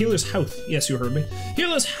 Healer's House. Yes, you heard me.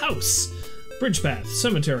 Healer's House! Bridge path,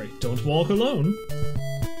 cemetery. Don't walk alone.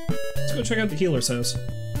 Let's go check out the Healer's House.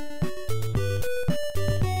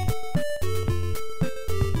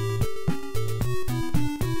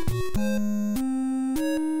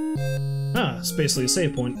 Ah, it's basically a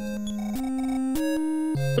save point.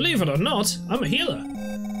 Believe it or not, I'm a healer.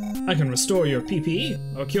 I can restore your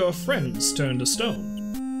PPE or cure friends turned to stone.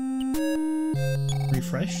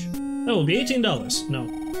 Refresh? That will be $18. No.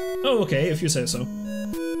 Oh, okay, if you say so.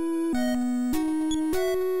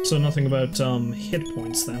 So nothing about, hit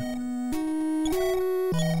points then.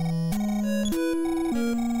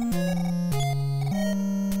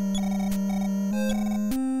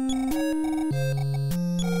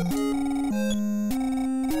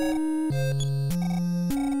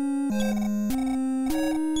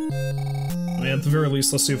 I mean, at the very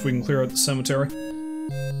least, let's see if we can clear out the cemetery.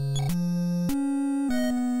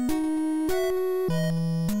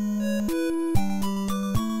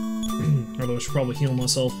 Although I should probably heal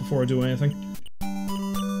myself before I do anything.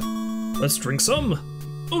 Let's drink some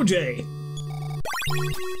OJ!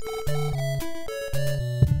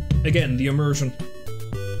 Again, the immersion.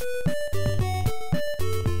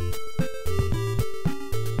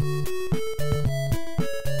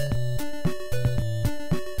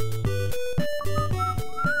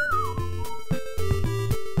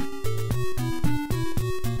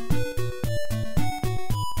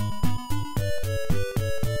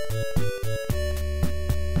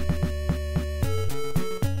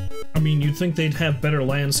 I mean, you'd think they'd have better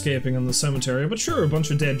landscaping in the cemetery, but sure, a bunch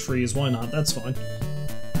of dead trees, why not? That's fine.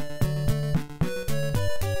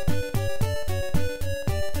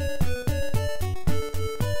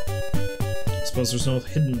 I suppose there's no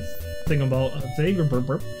hidden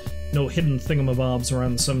no hidden thingamabobs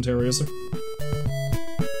around the cemetery, is there?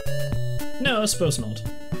 No, I suppose not.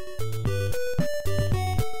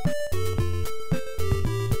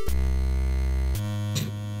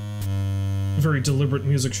 Very deliberate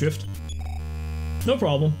music shift. No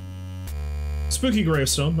problem. Spooky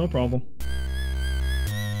gravestone, no problem.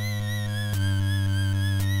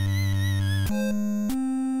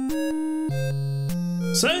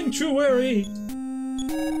 Sanctuary!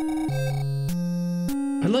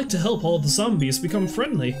 I'd like to help all the zombies become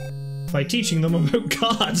friendly by teaching them about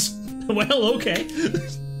God. Well, okay.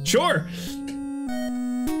 Sure.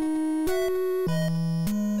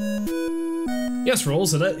 Yes,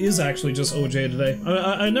 Rolls, that is actually just OJ today.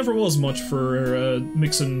 I never was much for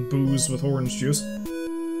mixing booze with orange juice.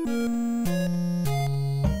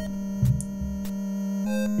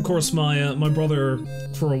 Of course, my brother,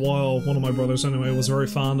 for a while, one of my brothers anyway, was very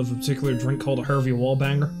fond of a particular drink called a Harvey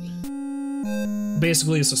Wallbanger.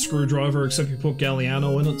 Basically, it's a screwdriver, except you put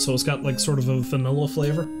Galliano in it, so it's got like sort of a vanilla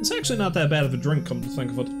flavor. It's actually not that bad of a drink, come to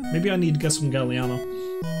think of it. Maybe I need to get some Galliano.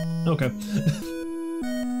 Okay.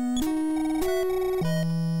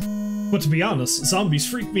 But to be honest, zombies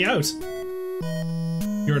freak me out.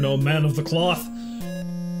 You're no man of the cloth.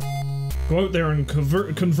 Go out there and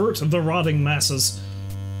convert the rotting masses.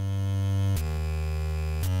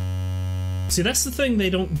 See, that's the thing they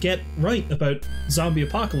don't get right about zombie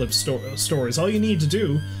apocalypse stories. All you need to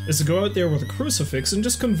do is to go out there with a crucifix and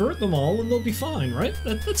just convert them all and they'll be fine, right?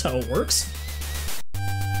 That's how it works.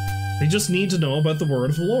 They just need to know about the word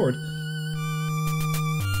of the Lord.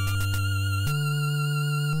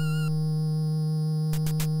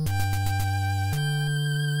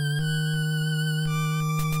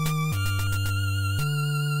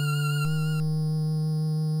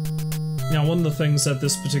 Now, one of the things that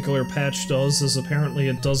this particular patch does is apparently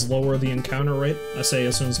it does lower the encounter rate. I say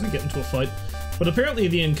as soon as I get into a fight. But apparently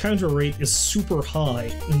the encounter rate is super high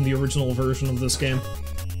in the original version of this game.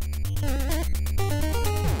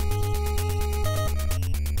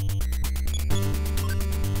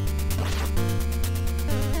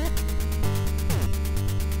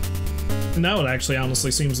 Now it actually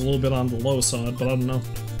honestly seems a little bit on the low side, but I don't know.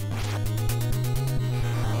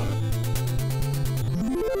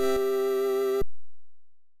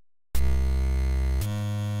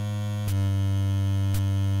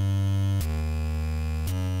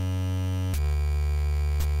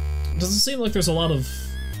 Doesn't seem like there's a lot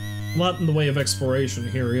in the way of exploration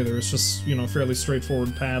here either. It's just, you know, fairly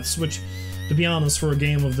straightforward paths, which, to be honest, for a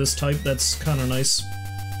game of this type, that's kind of nice.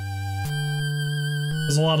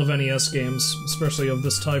 There's a lot of NES games, especially of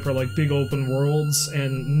this type, are like big open worlds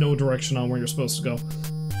and no direction on where you're supposed to go.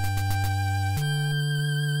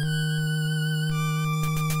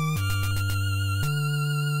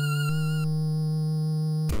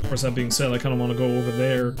 Of course, that being said, I kind of want to go over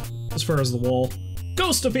there as far as the wall.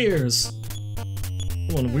 Ghost appears!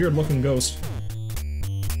 Oh, a weird-looking ghost.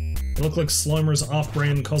 They look like Slimer's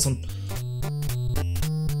off-brand cousin.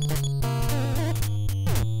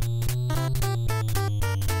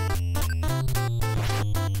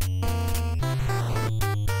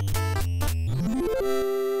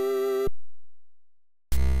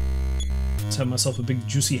 Let's have myself a big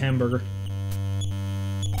juicy hamburger.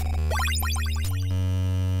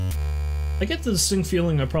 I get the distinct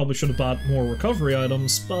feeling I probably should have bought more recovery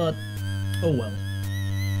items, but oh well.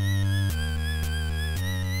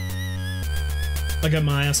 I got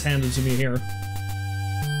my ass handed to me here.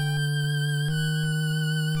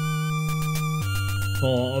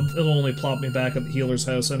 Well, it'll only plop me back at the healer's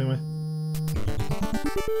house anyway.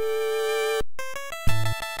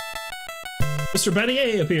 Mr. Batty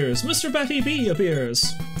A appears! Mr. Batty B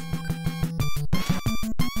appears!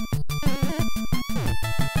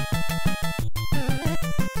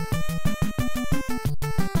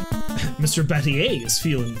 Mr. Batty A is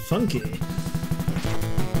feeling funky.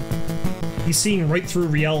 He's seeing right through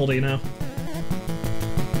reality now.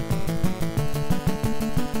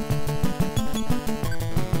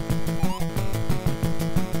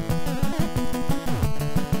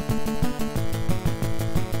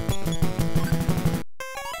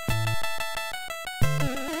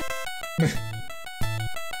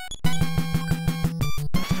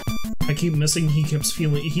 I keep missing, he keeps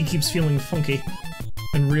feeling funky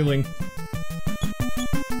and reeling.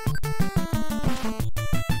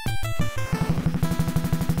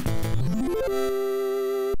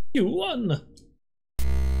 You won!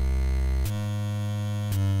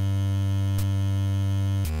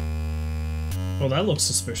 Oh, that looks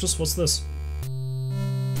suspicious. What's this?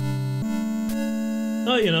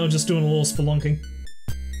 Oh, you know, just doing a little spelunking.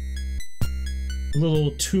 A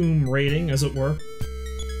little tomb raiding, as it were.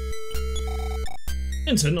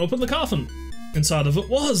 Inton opened the coffin. Inside of it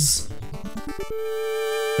was...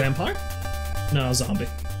 vampire? No, zombie.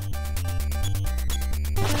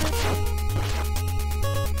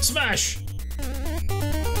 Smash!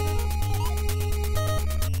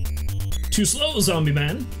 Too slow, zombie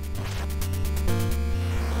man.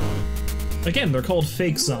 Again, they're called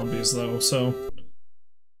fake zombies, though, so...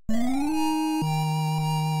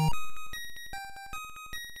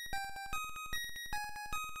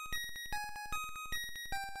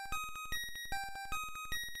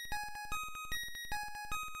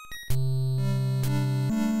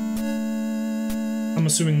 I'm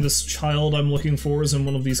assuming this child I'm looking for is in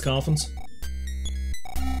one of these coffins.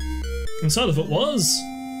 Inside of it was...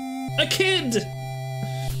 a kid!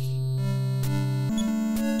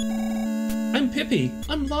 I'm Pippi.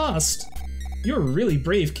 I'm lost. You're a really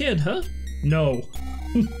brave kid, huh? No.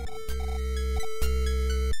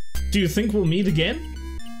 Do you think we'll meet again?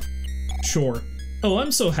 Sure. Oh,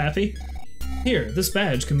 I'm so happy. Here, this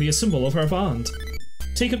badge can be a symbol of our bond.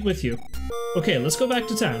 Take it with you. Okay, let's go back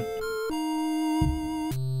to town.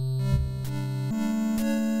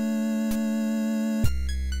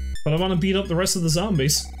 But I want to beat up the rest of the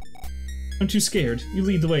zombies. I'm too scared. You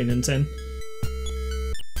lead the way, Ninten.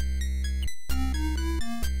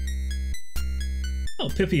 Oh,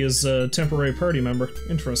 Pippi is a temporary party member.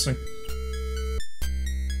 Interesting.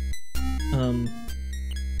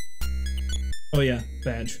 Oh yeah,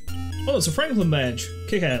 badge. Oh, it's a Franklin badge.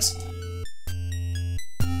 Kick ass.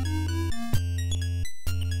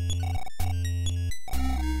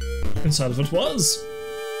 Inside of it was...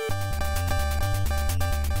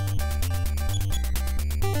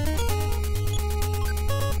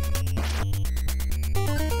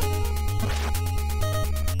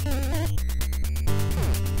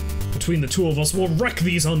 Between the two of us, we'll wreck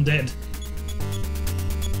these undead.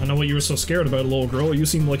 I know what you were so scared about, little girl. You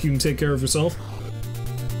seem like you can take care of yourself.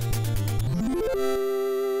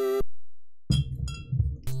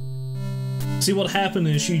 See, what happened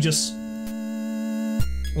is she just...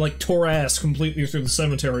 like, tore ass completely through the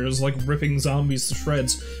cemetery. It was like ripping zombies to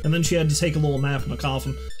shreds. And then she had to take a little nap in a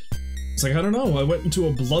coffin. It's like, I don't know, I went into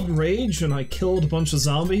a blood rage and I killed a bunch of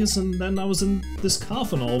zombies and then I was in this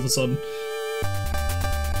coffin all of a sudden.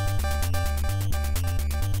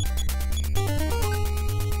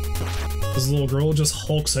 This little girl just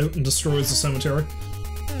hulks out and destroys the cemetery.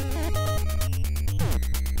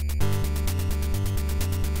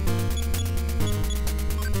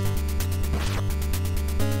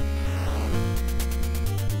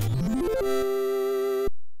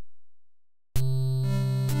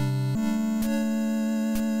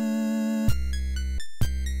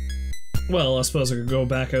 Well, I suppose I could go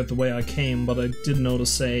back out the way I came, but I did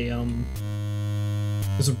notice a,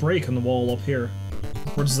 there's a break in the wall up here.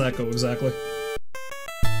 Where does that go exactly?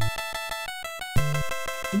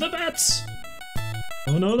 The bats!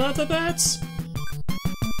 Oh no, not the bats!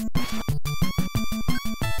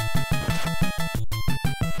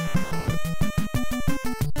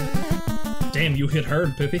 Damn, you hit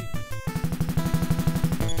hard, Pippi.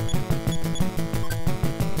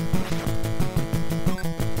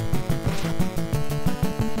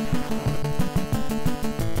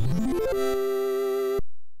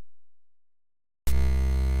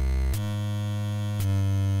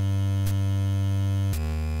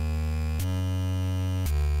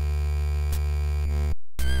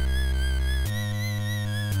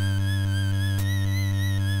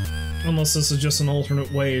 Unless this is just an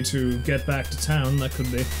alternate way to get back to town, that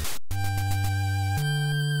could be.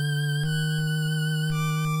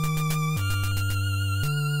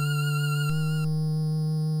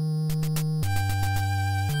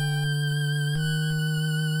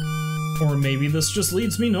 Or maybe this just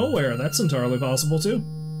leads me nowhere. That's entirely possible, too.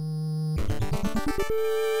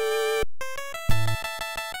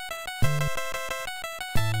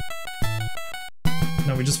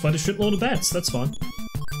 Now we just fight a shitload of bats. That's fun.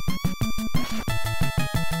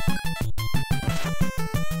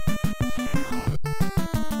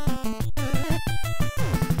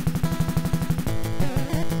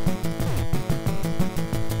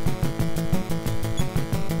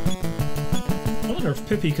 If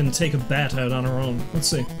Pippi can take a bat out on her own. Let's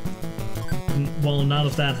see. Well, not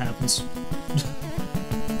if that happens.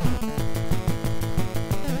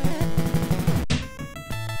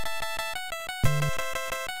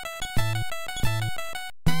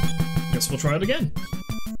 Guess we'll try it again.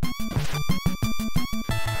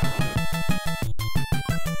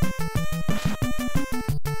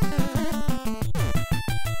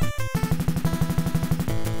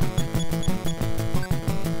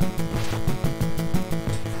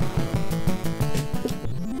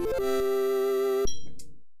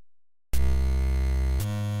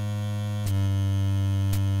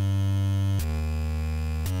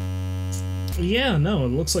 Yeah, no, it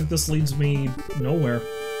looks like this leads me nowhere.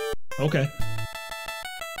 Okay.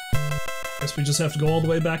 Guess we just have to go all the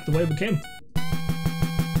way back the way we came.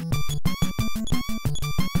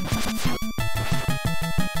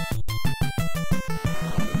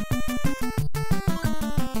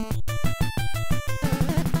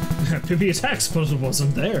 Pippi attacks, but it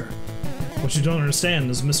wasn't there. What you don't understand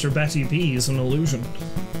is Mr. Batty B is an illusion.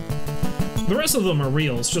 The rest of them are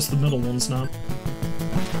real, it's just the middle one's not.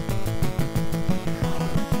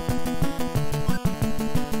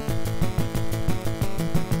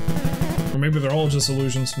 Or maybe they're all just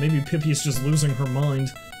illusions. Maybe Pippi's just losing her mind.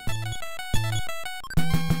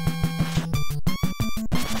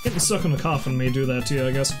 Getting stuck in a coffin may do that to you,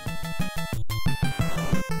 I guess.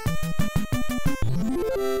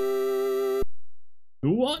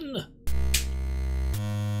 Who won?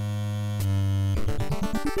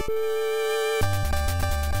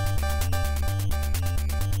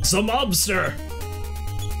 Some mobster!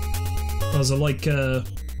 Was it like,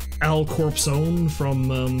 Al Corpsone from,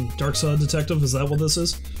 Darkside Detective? Is that what this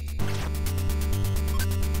is?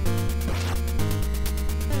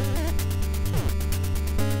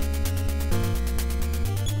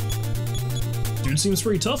 Dude seems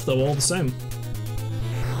pretty tough, though, all the same.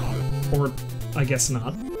 Or, I guess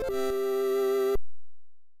not.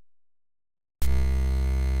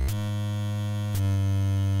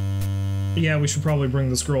 Yeah, we should probably bring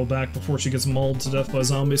this girl back before she gets mauled to death by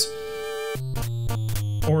zombies.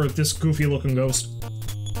 Or this goofy-looking ghost.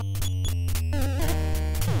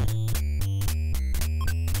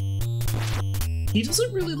 He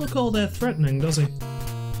doesn't really look all that threatening, does he?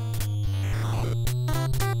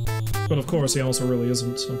 But of course, he also really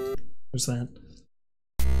isn't, so there's that.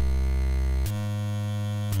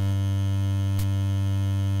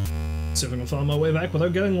 See if I can find my way back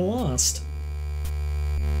without getting lost.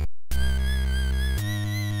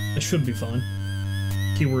 I should be fine.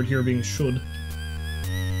 Keyword here being should.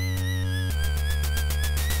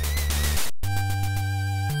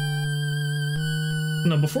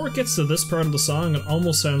 Now, before it gets to this part of the song, it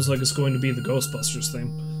almost sounds like it's going to be the Ghostbusters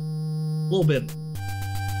theme. A little bit.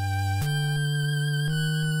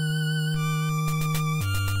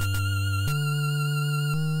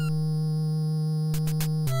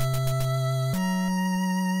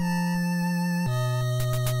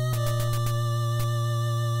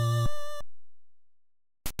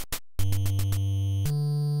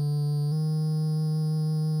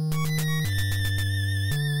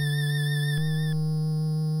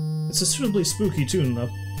 It's a suitably spooky tune, though.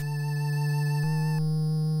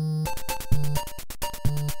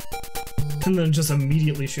 And then it just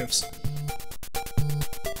immediately shifts.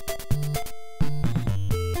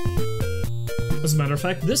 As a matter of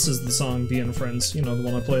fact, this is the song Being Friends. You know, the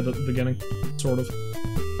one I played at the beginning. Sort of.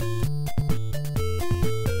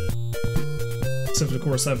 Except, of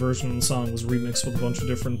course, that version of the song was remixed with a bunch of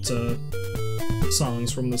different,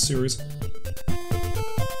 songs from this series.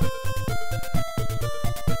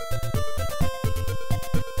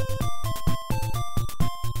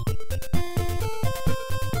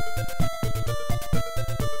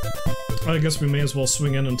 I guess we may as well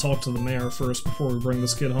swing in and talk to the mayor first before we bring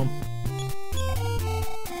this kid home.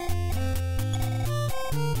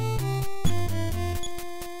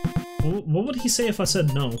 What would he say if I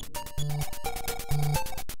said no?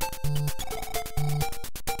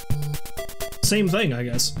 Same thing, I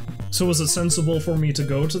guess. So is it sensible for me to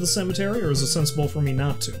go to the cemetery, or is it sensible for me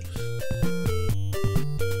not to?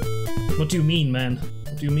 What do you mean, man?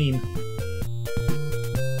 What do you mean?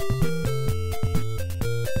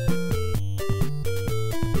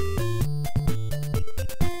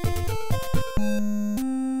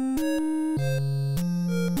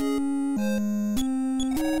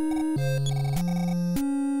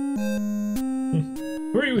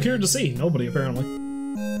 Who are you here to see? Nobody, apparently.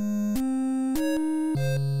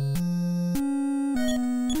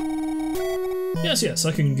 Yes, yes,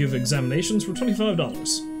 I can give examinations for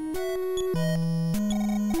 $25.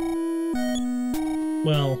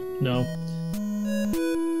 Well, no.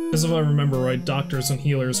 Because if I remember right, doctors and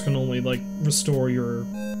healers can only, like, restore your,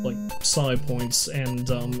 like, psi points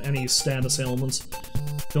and, any status ailments.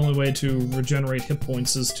 The only way to regenerate hit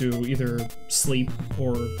points is to either sleep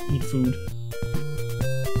or eat food.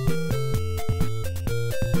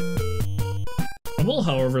 I will,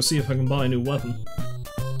 however, see if I can buy a new weapon.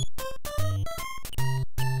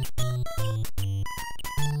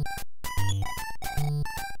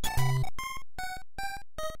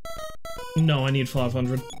 No, I need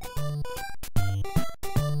 500.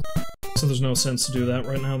 So there's no sense to do that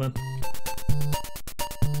right now, then.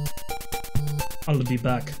 I'll be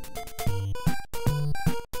back.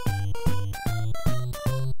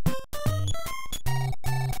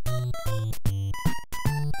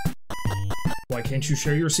 can't you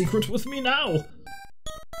share your secret with me now?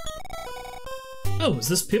 Oh, is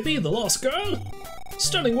this Pippi, the lost girl?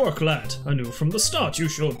 Stunning work, lad. I knew from the start you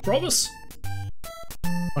showed promise.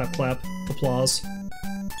 Clap, clap, applause.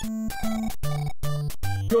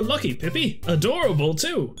 You're lucky, Pippi. Adorable,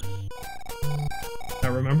 too.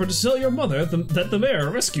 Now remember to tell your mother that the bear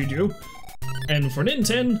rescued you. And for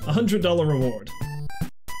Ninten, $100 reward.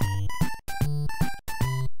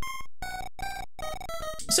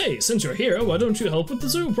 Say, since you're here, why don't you help with the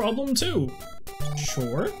zoo problem, too?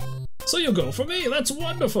 Sure. So you'll go for me? That's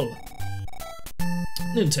wonderful.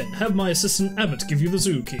 Ninten, have my assistant Abbott give you the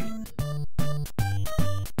zoo key.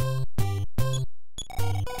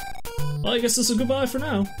 Well, I guess this is goodbye for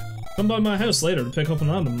now. Come by my house later to pick up an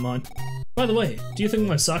item of mine. By the way, do you think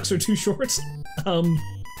my socks are too short?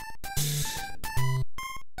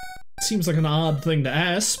 Seems like an odd thing to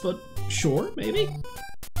ask, but sure, maybe?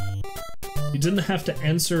 You didn't have to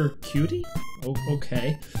answer cutie? Oh,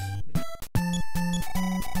 okay.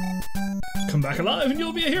 Come back alive and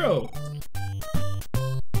you'll be a hero!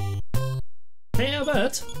 Hey, I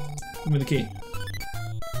bet. Give me the key.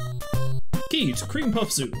 Key to Cream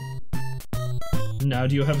Puff Zoo. Now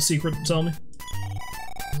do you have a secret to tell me?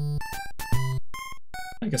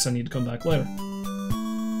 I guess I need to come back later.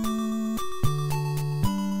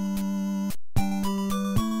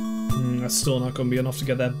 That's still not going to be enough to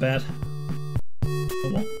get that bat.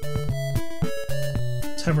 Oh well.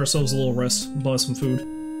 Let's have ourselves a little rest and buy some food.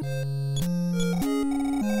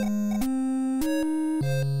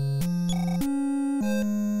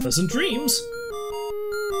 Pleasant dreams!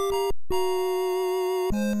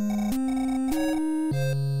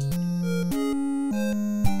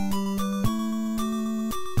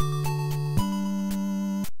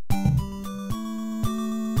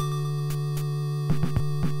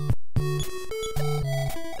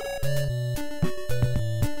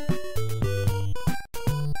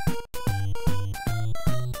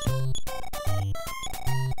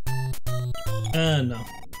 No.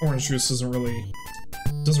 Orange juice doesn't really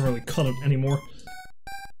cut it anymore.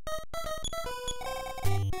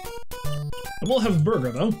 We'll have a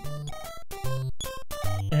burger though.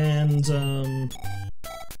 And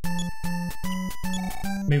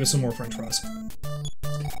maybe some more french fries.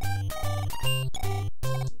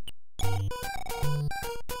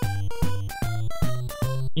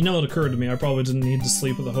 You know, it occurred to me I probably didn't need to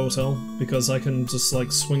sleep at the hotel because I can just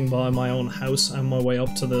like swing by my own house on my way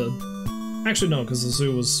up to the... Actually no, because the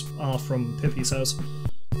zoo was off from Pippi's house.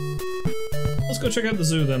 Let's go check out the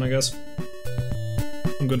zoo then, I guess.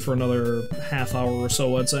 I'm good for another half hour or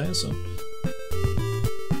so, I'd say, so...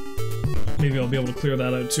 Maybe I'll be able to clear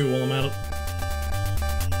that out too while I'm at it.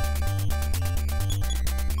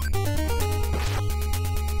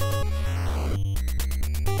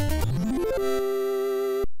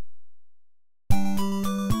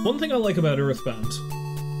 One thing I like about Earthbound,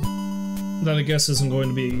 that I guess isn't going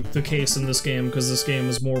to be the case in this game because this game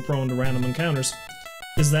is more prone to random encounters,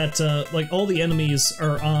 is that, like, all the enemies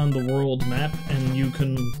are on the world map and you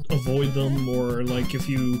can avoid them, or, like, if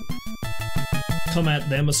you come at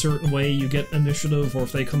them a certain way, you get initiative, or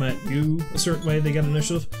if they come at you a certain way, they get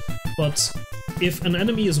initiative. But if an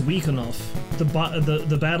enemy is weak enough, the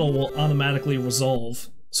battle will automatically resolve,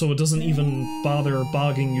 so it doesn't even bother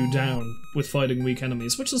bogging you down with fighting weak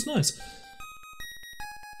enemies, which is nice.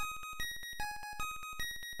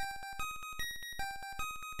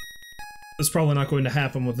 It's probably not going to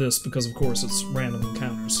happen with this because, of course, it's random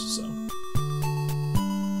encounters, so...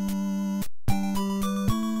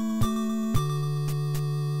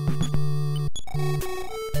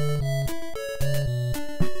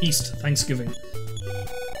 East Thanksgiving.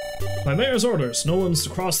 By Mayor's orders, no one's to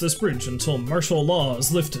cross this bridge until martial law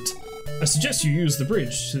is lifted. I suggest you use the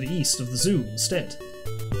bridge to the east of the zoo instead.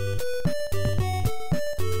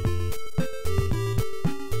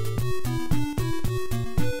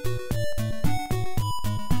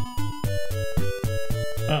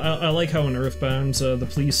 I like how in Earthbound, the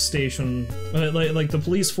police station, like the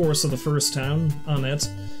police force of the first town on it,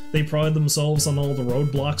 they pride themselves on all the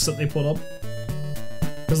roadblocks that they put up.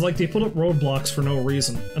 Because, like, they put up roadblocks for no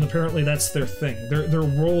reason, and apparently that's their thing. They're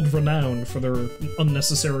world-renowned for their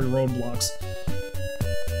unnecessary roadblocks.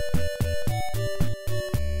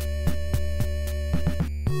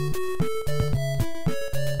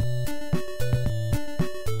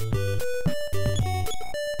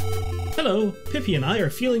 Hello, Pippi and I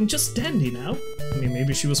are feeling just dandy now. I mean,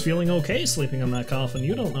 maybe she was feeling okay sleeping on that coffin,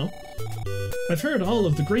 you don't know. I've heard all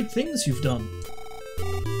of the great things you've done.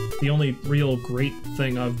 The only real great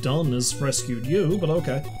thing I've done is rescued you, but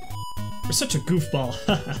okay. You're such a goofball,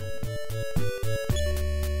 haha.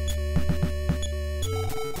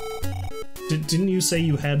 Didn't you say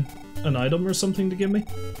you had an item or something to give me?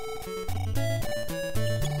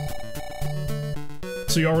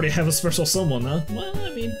 So you already have a special someone, huh? Well,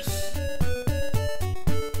 I mean...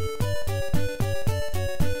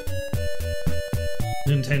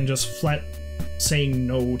 Nintendo just flat saying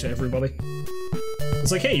no to everybody.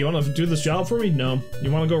 It's like, hey, you wanna do this job for me? No.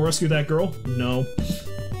 You wanna go rescue that girl? No.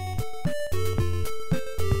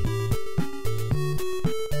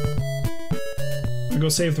 Go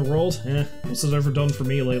save the world? Eh, what's it ever done for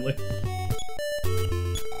me lately?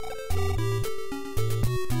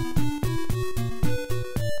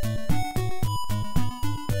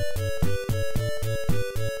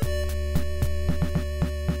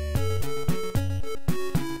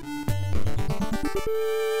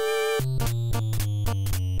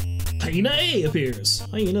 Hyena A appears!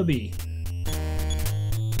 Hyena B.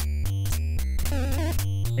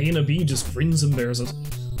 Hyena B just grins and bears it.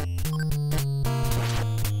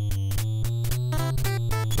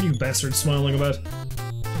 What are you bastards smiling about?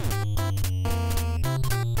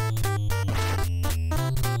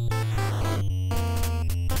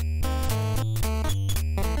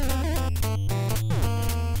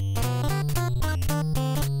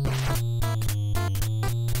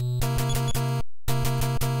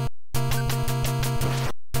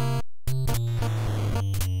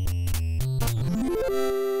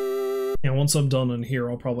 Yeah, once I'm done in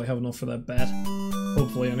here, I'll probably have enough for that bat.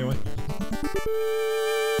 Hopefully, anyway.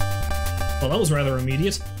 Well, that was rather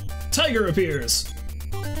immediate. Tiger appears!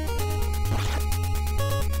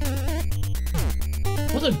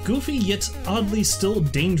 What a goofy yet oddly still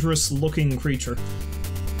dangerous looking creature.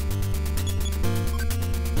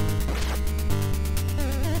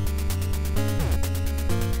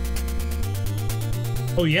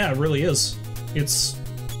 Oh yeah, it really is. It's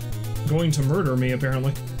going to murder me,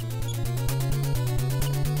 apparently.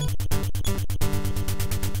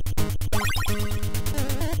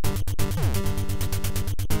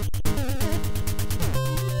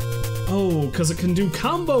 Oh, because it can do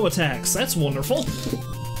combo attacks. That's wonderful.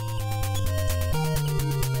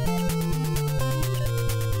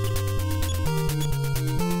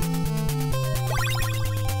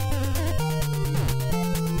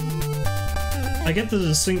 I get the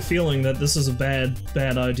distinct feeling that this is a bad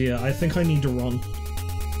idea. I think I need to run.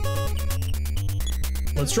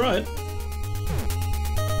 Let's try it.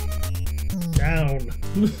 Down.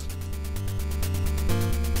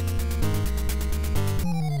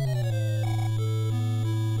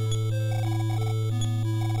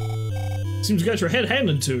 Seems you got your head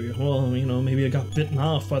handed to you. Well, you know, maybe I got bitten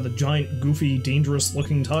off by the giant, goofy,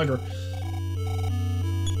 dangerous-looking tiger.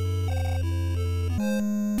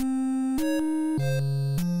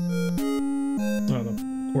 Oh, that,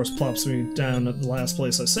 of course, plops me down at the last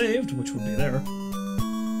place I saved, which would be there.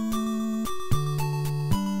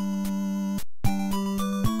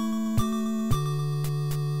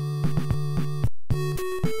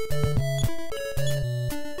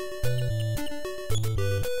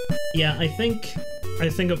 Yeah, I think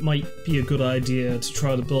it might be a good idea to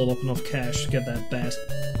try to build up enough cash to get that bat.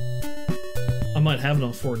 I might have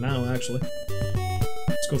enough for it now, actually.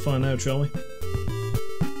 Let's go find out, shall we?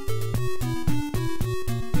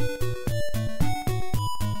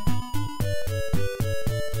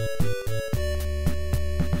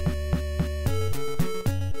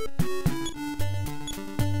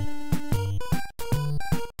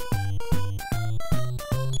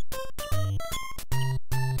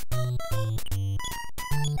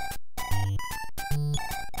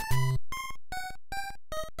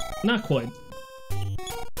 Not quite.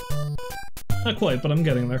 Not quite, but I'm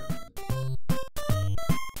getting there.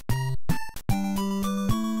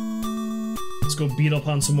 Let's go beat up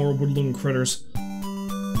on some more woodland critters.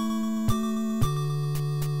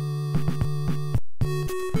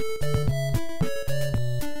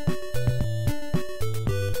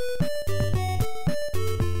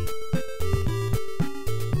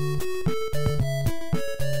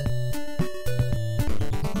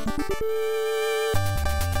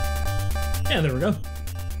 Yeah, there we go.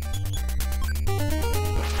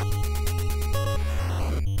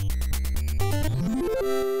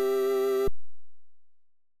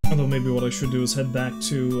 Although maybe what I should do is head back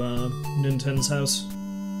to Nintendo's house.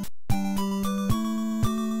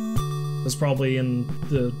 That's probably in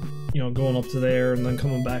the, you know, going up to there and then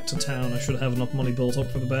coming back to town. I should have enough money built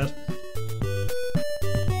up for the bat.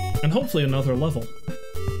 And hopefully another level.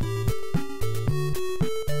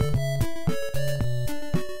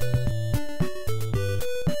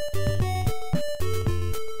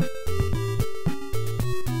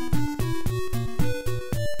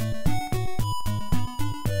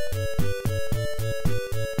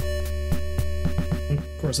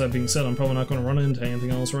 Of course, that being said, I'm probably not going to run into anything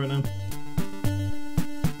else right now.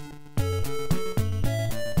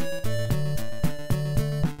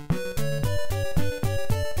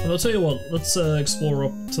 But I'll tell you what, let's explore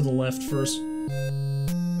up to the left first.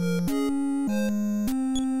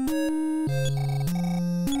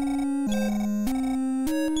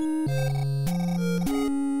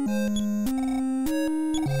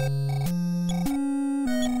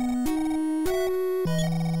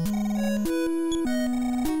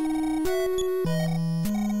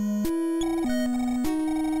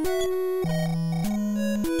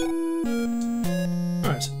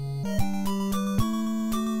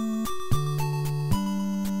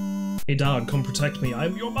 Hey dog, come protect me.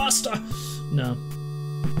 I'm your master! No.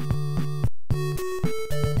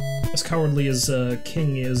 As cowardly as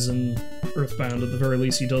King is in Earthbound, at the very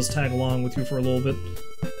least he does tag along with you for a little bit.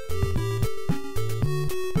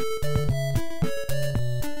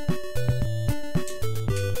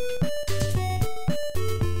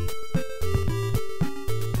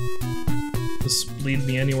 Does this lead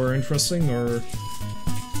me anywhere interesting, or...?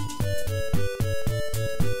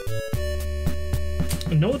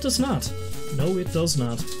 No, it does not. No, it does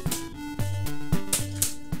not.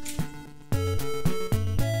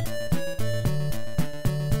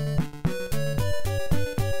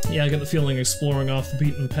 Yeah, I get the feeling exploring off the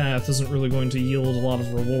beaten path isn't really going to yield a lot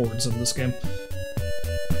of rewards in this game.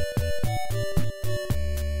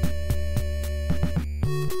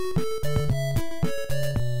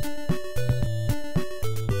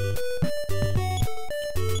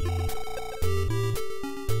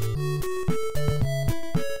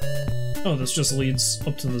 Oh, this just leads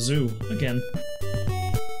up to the zoo, again.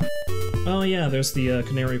 Oh yeah, there's the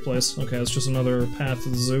canary place. Okay, it's just another path to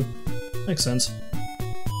the zoo. Makes sense.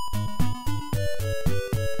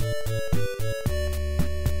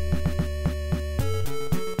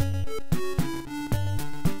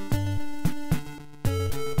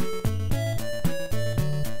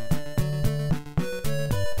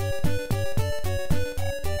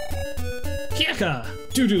 Kiaka!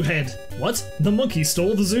 Doo-doo head! What? The monkey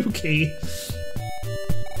stole the zoo key!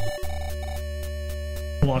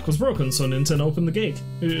 The lock was broken, so Ninten opened the gate.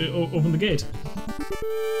 Opened the gate.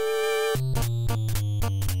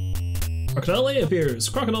 Crocodile A appears.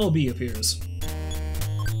 Crocodile B appears.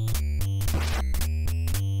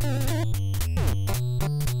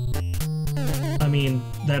 I mean,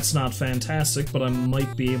 that's not fantastic, but I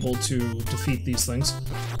might be able to defeat these things.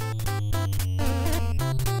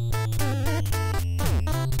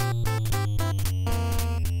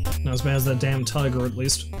 Not as bad as that damn tiger, at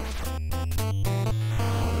least.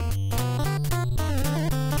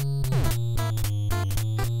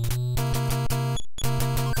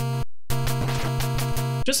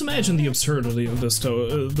 Just imagine the absurdity of this,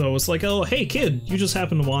 though. It's like, oh, hey kid, you just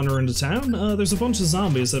happened to wander into town? There's a bunch of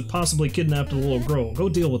zombies that possibly kidnapped a little girl. Go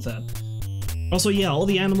deal with that. Also, yeah, all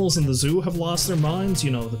the animals in the zoo have lost their minds.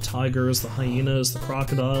 You know, the tigers, the hyenas, the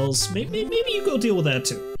crocodiles. Maybe you go deal with that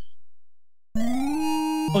too.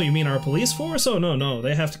 Oh, you mean our police force? Oh, no,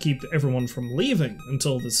 they have to keep everyone from leaving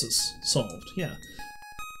until this is solved, yeah.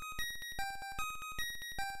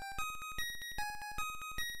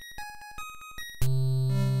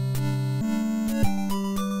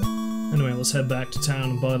 Anyway, let's head back to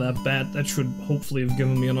town and buy that bat. That should hopefully have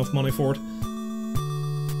given me enough money for it.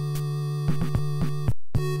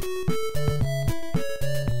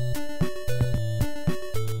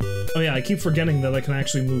 Oh yeah, I keep forgetting that I can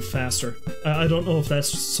actually move faster. I don't know if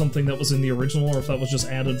that's something that was in the original or if that was just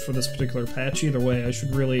added for this particular patch. Either way, I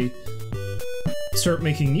should really start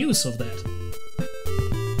making use of that.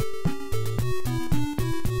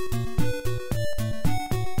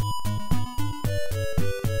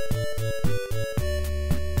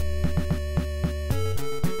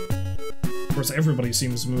 Of course, everybody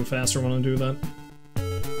seems to move faster when I do that.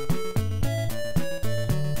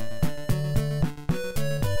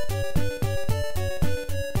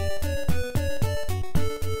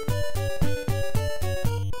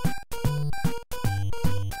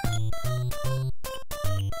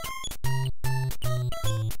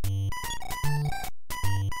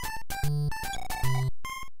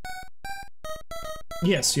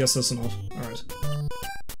 Yes, that's enough. Alright.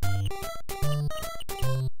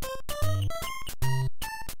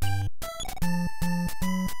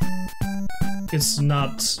 It's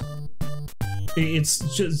not... It's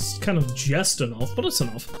just kind of just enough, but it's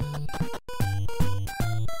enough.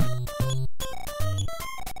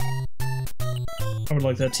 I would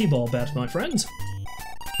like that T-ball bat, my friend.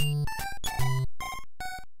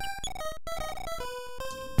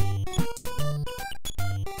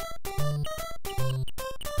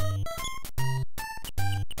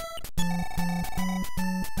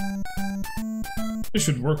 It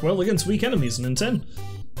should work well against weak enemies in N10.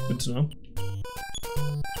 Good to know.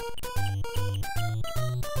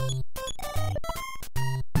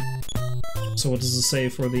 So what does it say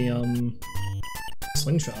for the,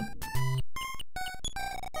 slingshot?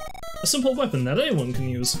 A simple weapon that anyone can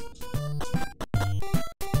use.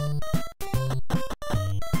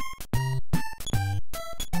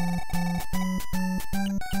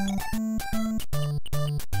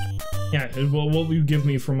 Yeah, what will you give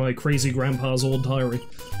me for my crazy grandpa's old diary?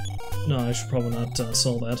 No, I should probably not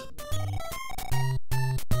sell that.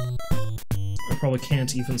 I probably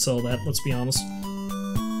can't even sell that, let's be honest.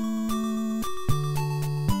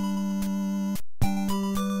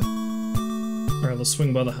 Alright, let's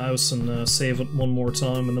swing by the house and save it one more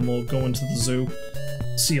time, and then we'll go into the zoo.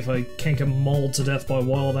 See if I can't get mauled to death by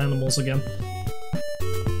wild animals again.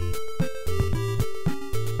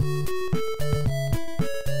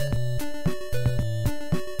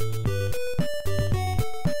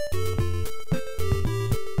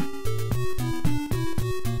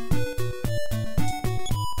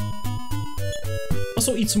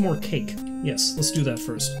 Also eat some more cake. Yes, let's do that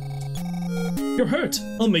first. You're hurt!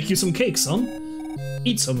 I'll make you some cake, son.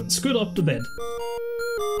 Eat some and scoot up to bed.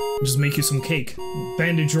 Just make you some cake.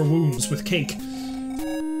 Bandage your wounds with cake.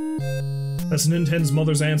 That's Nintendo's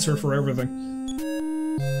mother's answer for everything.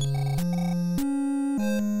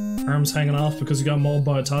 Arms hanging off because you got mauled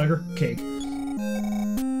by a tiger? Cake.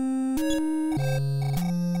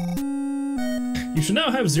 You should now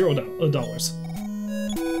have $0.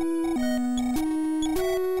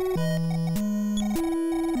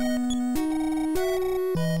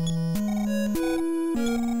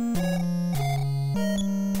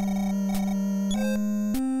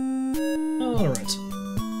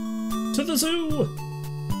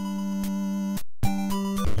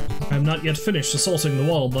 I'm not yet finished assaulting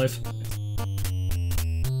the wildlife.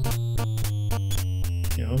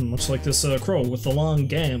 You know, much like this crow with the long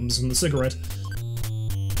gams and the cigarette.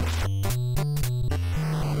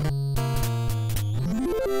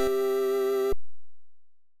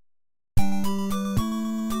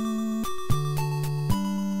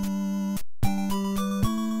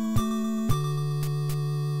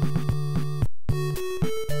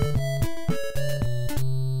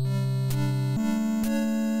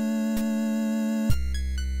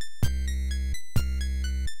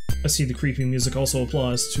 I see the creepy music also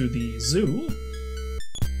applies to the zoo.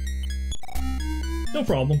 No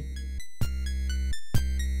problem.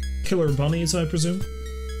 Killer bunnies, I presume?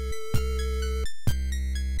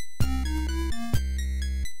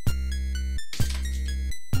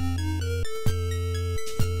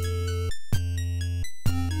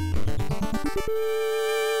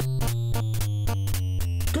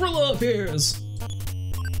 Gorilla appears!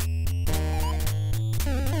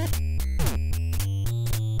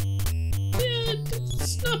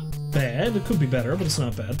 Bad. It could be better, but it's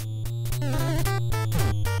not bad.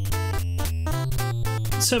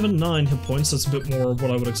 7-9 hit points, that's a bit more what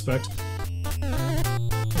I would expect.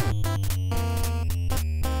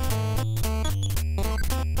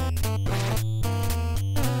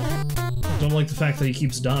 Don't like the fact that he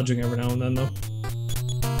keeps dodging every now and then, though.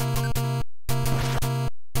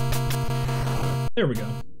 There we go.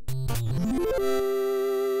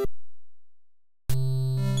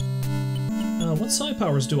 What psi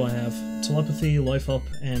powers do I have? Telepathy, Life Up,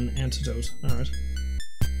 and Antidote. Alright.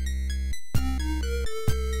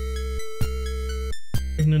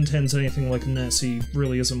 If Nintendo's anything like Ness, he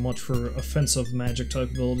really isn't much for offensive magic type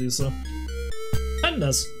abilities, though. And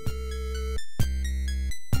does.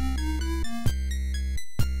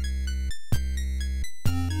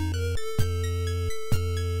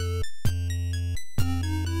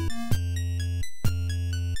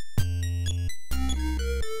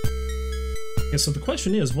 Okay, so the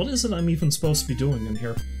question is, what is it I'm even supposed to be doing in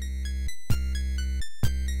here?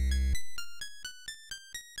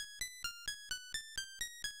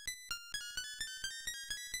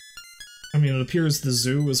 I mean, it appears the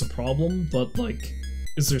zoo is a problem, but, like,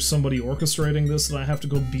 is there somebody orchestrating this that I have to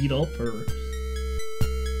go beat up, or...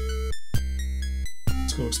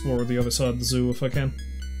 Let's go explore the other side of the zoo if I can.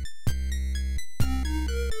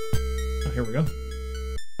 Oh, here we go.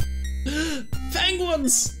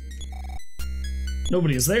 Penguins!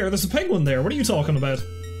 Nobody is there. There's a penguin there. What are you talking about?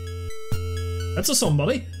 That's a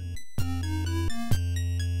somebody.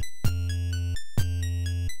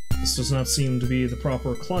 This does not seem to be the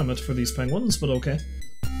proper climate for these penguins, but okay.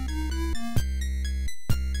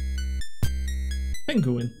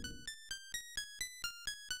 Penguin.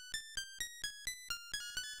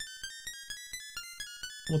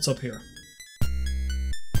 What's up here?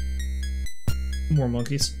 More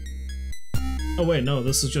monkeys. Oh wait, no,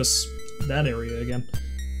 this is just that area again.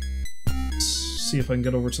 Let's see if I can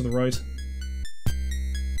get over to the right.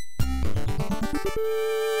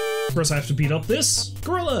 First I have to beat up this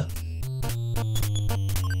gorilla!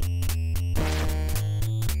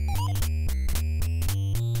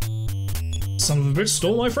 Son of a bitch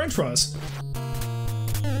stole my french fries.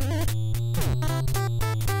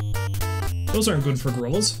 Those aren't good for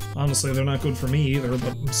gorillas. Honestly, they're not good for me either,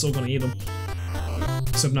 but I'm still gonna eat them.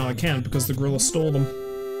 Except now I can't because the gorilla stole them.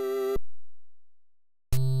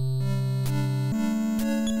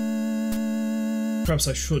 Perhaps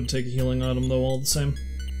I should take a healing item though, all the same.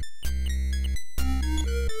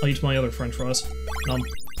 I'll eat my other french fries. Nom.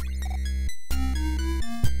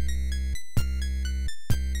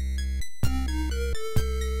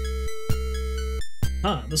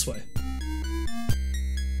 Ah, this way.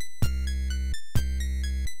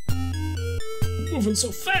 Moving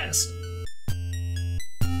so fast!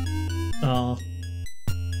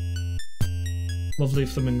 Lovely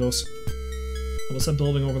flamingos. What's that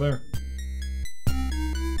building over there?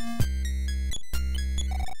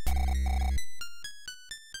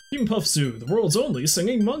 Cream Puff Zoo, the world's only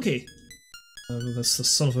singing monkey! That's the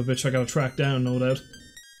son of a bitch I gotta track down, no doubt.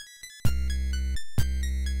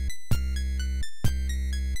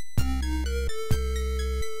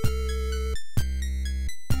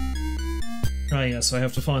 Ah yes, I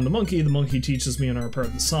have to find the monkey teaches me in our part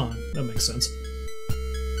of the song. That makes sense.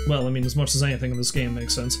 Well, I mean, as much as anything in this game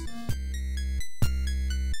makes sense.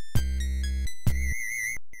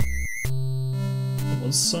 What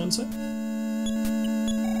does the sign say?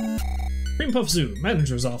 Cream Puff Zoo,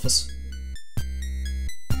 manager's office.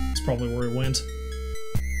 That's probably where he went.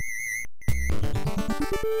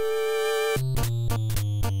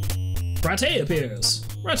 Rat A appears!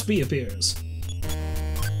 Rat B appears!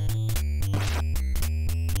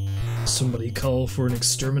 Somebody call for an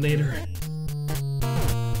exterminator?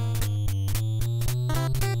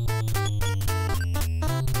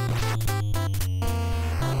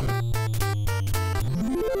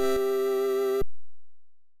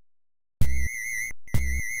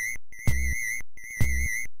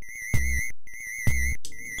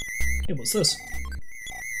 Hey, what's this?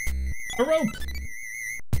 A rope!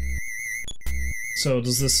 So,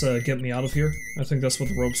 does this get me out of here? I think that's what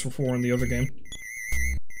the ropes were for in the other game.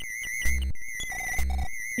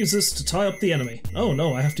 Use this to tie up the enemy. Oh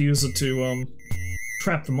no, I have to use it to,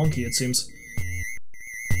 trap the monkey, it seems.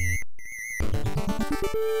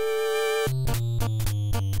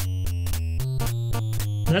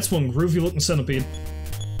 That's one groovy-looking centipede.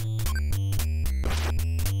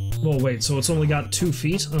 Oh wait, so it's only got 2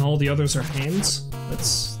 feet and all the others are hands?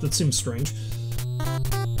 That seems strange.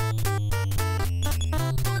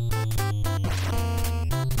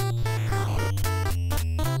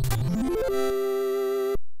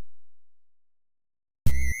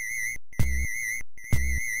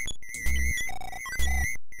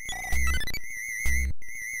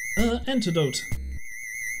 Antidote.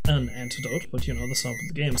 An antidote, but you know, that's not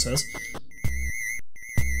what the game says.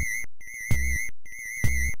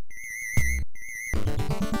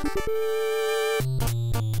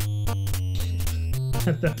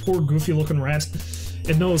 That poor goofy looking rat.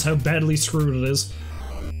 It knows how badly screwed it is.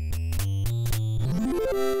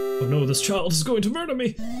 Oh no, this child is going to murder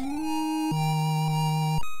me!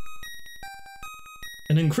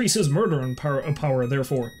 And increases murdering power,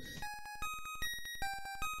 therefore.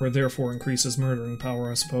 Or therefore increases murdering power,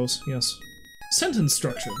 I suppose. Yes. Sentence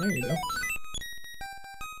structure, there you go.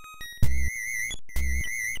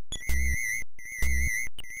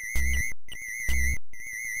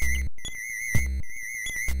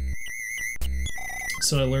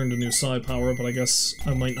 So I learned a new side power, but I guess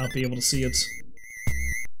I might not be able to see it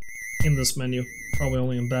in this menu. Probably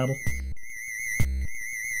only in battle.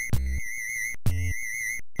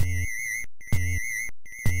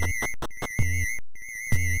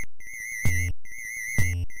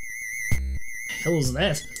 Hell is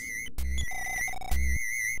that?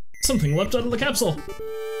 Something leapt out of the capsule!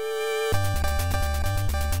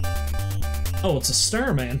 Oh, it's a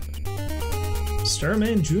Starman.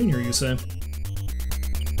 Starman Jr., you say?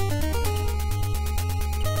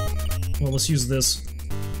 Well, let's use this.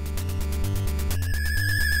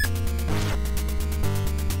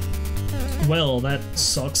 Well, that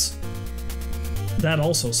sucks. That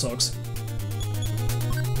also sucks.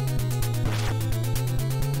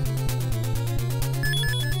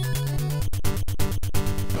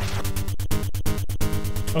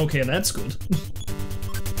 Okay, that's good.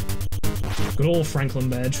 Good old Franklin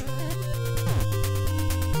badge.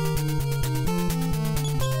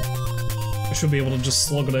 I should be able to just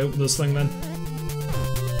slug it out with this thing then.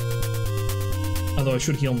 Although I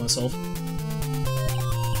should heal myself.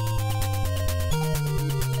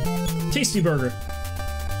 Tasty burger.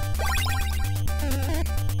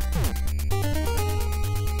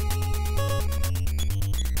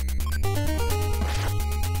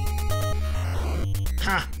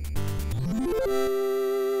 Ha!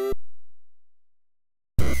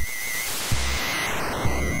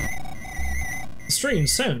 The strange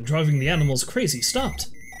sound driving the animals crazy stopped.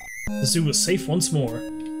 The zoo was safe once more.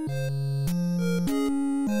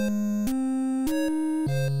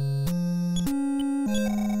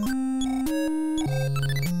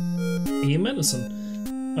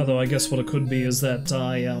 Medicine. Although I guess what it could be is that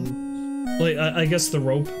I guess the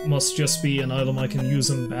rope must just be an item I can use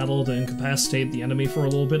in battle to incapacitate the enemy for a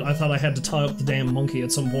little bit. I thought I had to tie up the damn monkey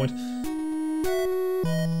at some point.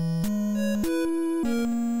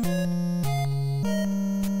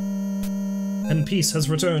 And peace has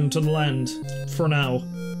returned to the land, for now.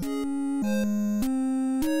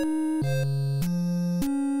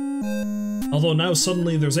 Although now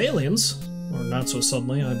suddenly there's aliens. Or not so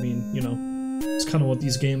suddenly, I mean, you know, it's kind of what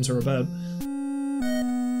these games are about.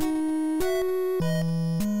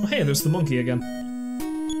 Oh, hey, there's the monkey again.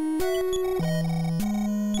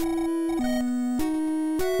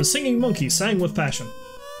 The singing monkey sang with passion.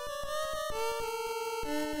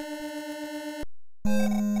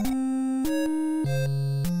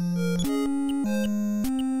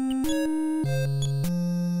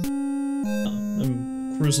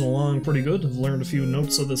 I'm cruising along pretty good. I've learned a few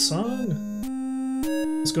notes of this song.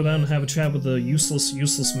 Let's go down and have a chat with the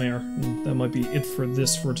useless mayor. And that might be it for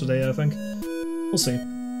this for today, I think. We'll see.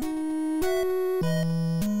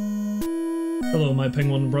 Hello, my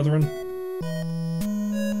penguin brethren.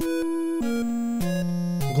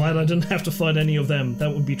 I'm glad I didn't have to fight any of them.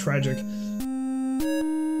 That would be tragic.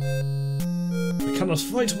 I cannot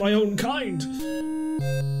fight my own kind!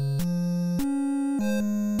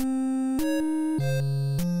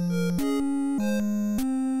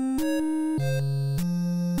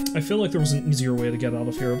 I feel like there was an easier way to get out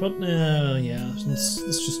of here, but yeah, let's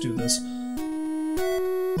just do this.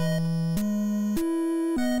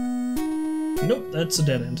 Nope, that's a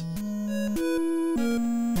dead end.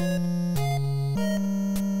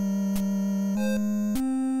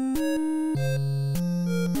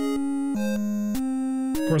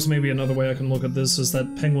 Of course, maybe another way I can look at this is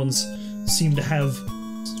that penguins seem to have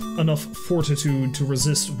enough fortitude to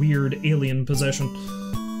resist weird alien possession.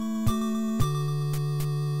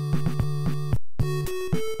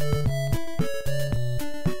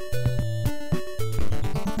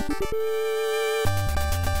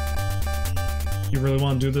 You really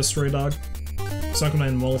want to do this, stray dog? It's not gonna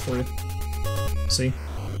end well for you. See?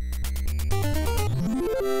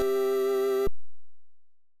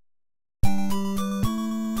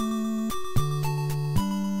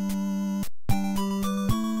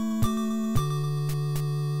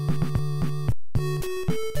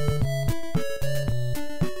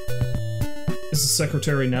 Is the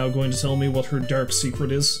secretary now going to tell me what her dark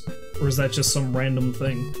secret is? Or is that just some random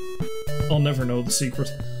thing? I'll never know the secret.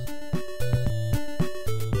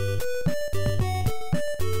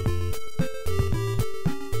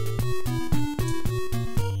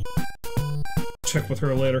 Check with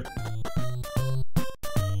her later.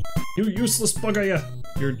 You useless bugger, ya!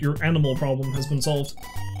 Your animal problem has been solved.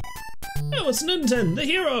 Oh, it's Ninten, the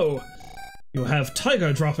hero! You have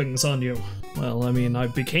tiger droppings on you. Well, I mean, I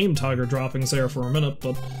became tiger droppings there for a minute,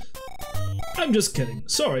 but... I'm just kidding.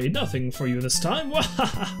 Sorry, nothing for you this time.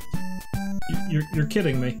 You're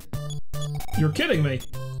kidding me. You're kidding me!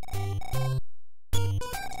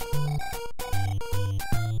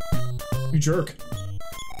 You jerk.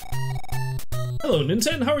 Hello,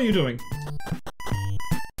 Ninten, how are you doing?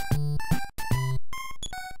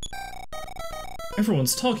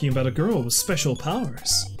 Everyone's talking about a girl with special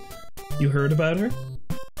powers. You heard about her?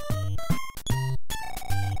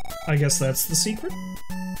 I guess that's the secret?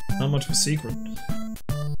 Not much of a secret.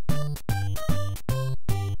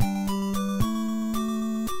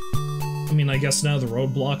 I mean, I guess now the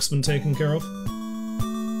roadblock's been taken care of.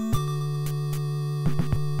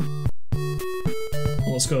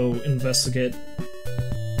 Let's go investigate.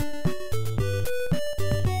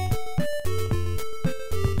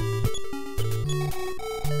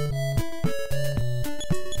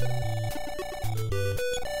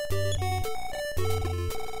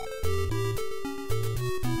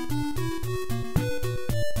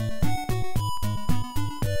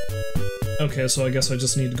 Okay, so I guess I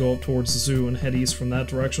just need to go up towards the zoo and head east from that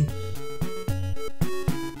direction.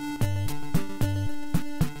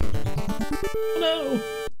 Oh no!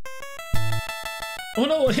 Oh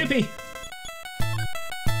no, a hippie!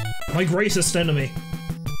 My greatest enemy.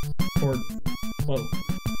 Or... whoa.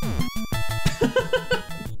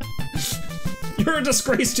 You're a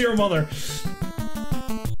disgrace to your mother!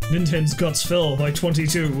 Ninten's guts fell by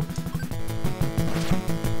 22.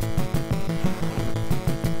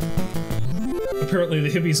 Apparently the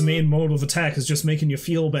hippie's main mode of attack is just making you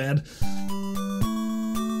feel bad.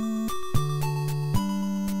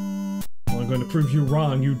 Well, I'm going to prove you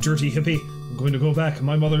wrong, you dirty hippie. I'm going to go back and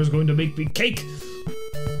my mother is going to make me cake!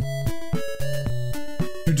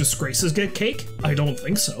 Do disgraces get cake? I don't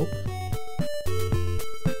think so.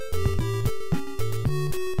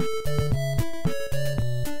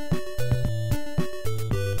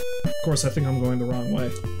 Of course, I think I'm going the wrong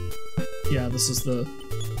way. Yeah, this is the...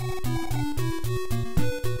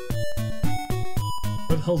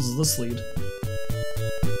 Where the hell does this lead?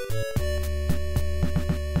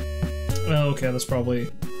 Oh, okay, that's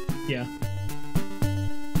probably... yeah.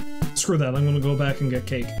 Screw that, I'm gonna go back and get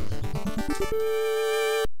cake.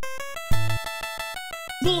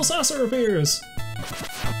 Little saucer appears!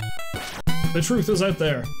 The truth is out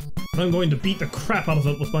there. And I'm going to beat the crap out of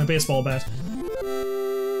it with my baseball bat.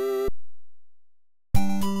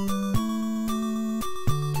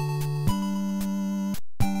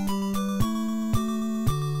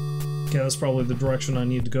 Okay, that's probably the direction I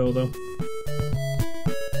need to go, though.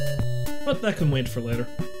 But that can wait for later.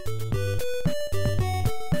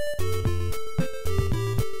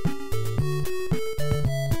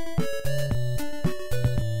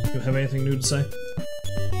 You have anything new to say?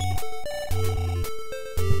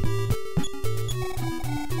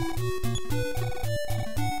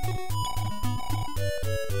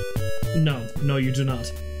 No, no you do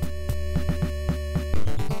not.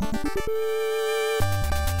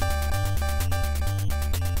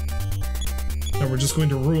 Now we're just going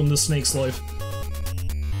to ruin the snake's life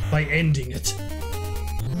by ending it.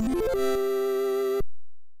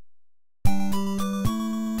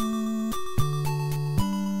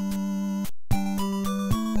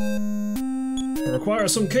 I require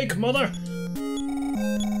some cake, mother!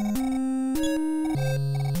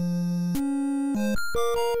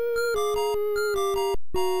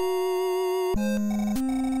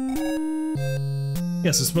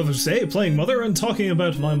 Yes, it's Mother's Day, playing Mother and talking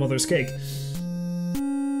about my mother's cake.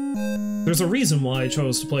 There's a reason why I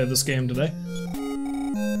chose to play this game today.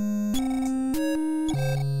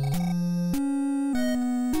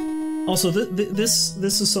 Also, this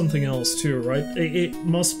is something else too, right? It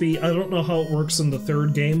must be, I don't know how it works in the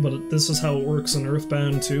third game, but this is how it works in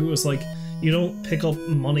Earthbound 2. It's like, you don't pick up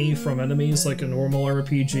money from enemies like a normal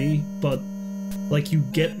RPG, but like you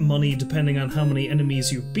get money depending on how many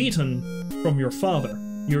enemies you've beaten from your father.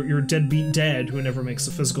 Your deadbeat dad who never makes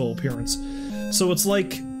a physical appearance. So it's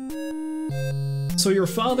like... So your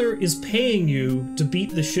father is paying you to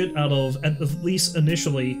beat the shit out of, at least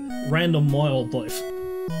initially, random wildlife.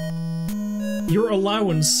 Your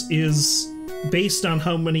allowance is based on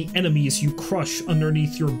how many enemies you crush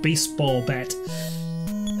underneath your baseball bat.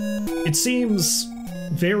 It seems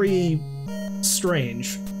very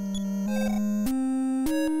strange.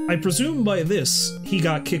 I presume by this, he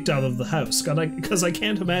got kicked out of the house, because I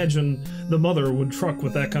can't imagine the mother would truck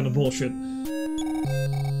with that kind of bullshit.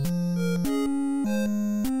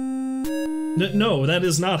 No, that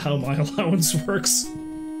is not how my allowance works.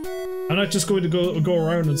 I'm not just going to go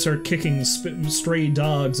around and start kicking stray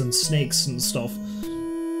dogs and snakes and stuff.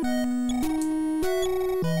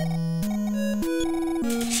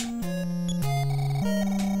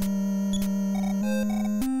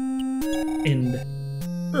 And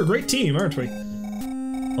we're a great team, aren't we?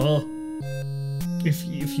 Well, if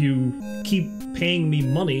you keep paying me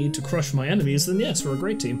money to crush my enemies, then yes, we're a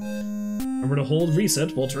great team. Remember to hold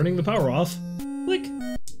reset while turning the power off. Click.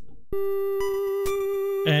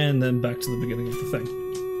 And then back to the beginning of the thing.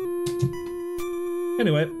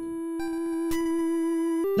 Anyway.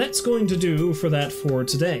 That's going to do for that for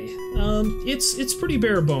today. It's pretty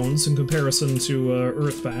bare bones in comparison to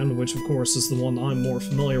Earthbound, which of course is the one I'm more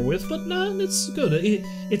familiar with, but nah, it's good.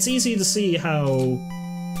 It's easy to see how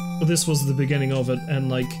this was the beginning of it, and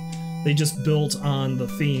like, they just built on the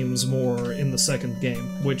themes more in the second game,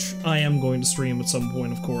 which I am going to stream at some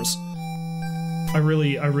point, of course. I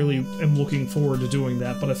really am looking forward to doing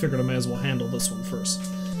that, but I figured I may as well handle this one first.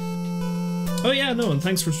 Oh yeah, no, and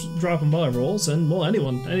thanks for dropping by, Rolls, and well,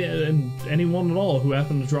 anyone at all who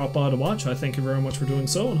happened to drop by to watch, I thank you very much for doing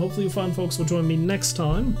so, and hopefully you fine folks will join me next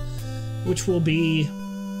time, which will be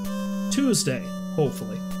Tuesday,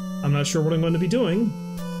 hopefully. I'm not sure what I'm going to be doing.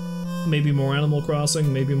 Maybe more Animal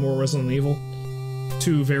Crossing, maybe more Resident Evil.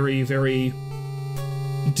 Two very, very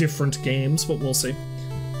different games, but we'll see.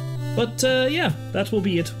 But yeah, that will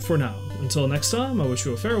be it for now. Until next time, I wish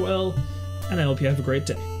you a farewell, and I hope you have a great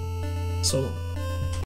day. So long.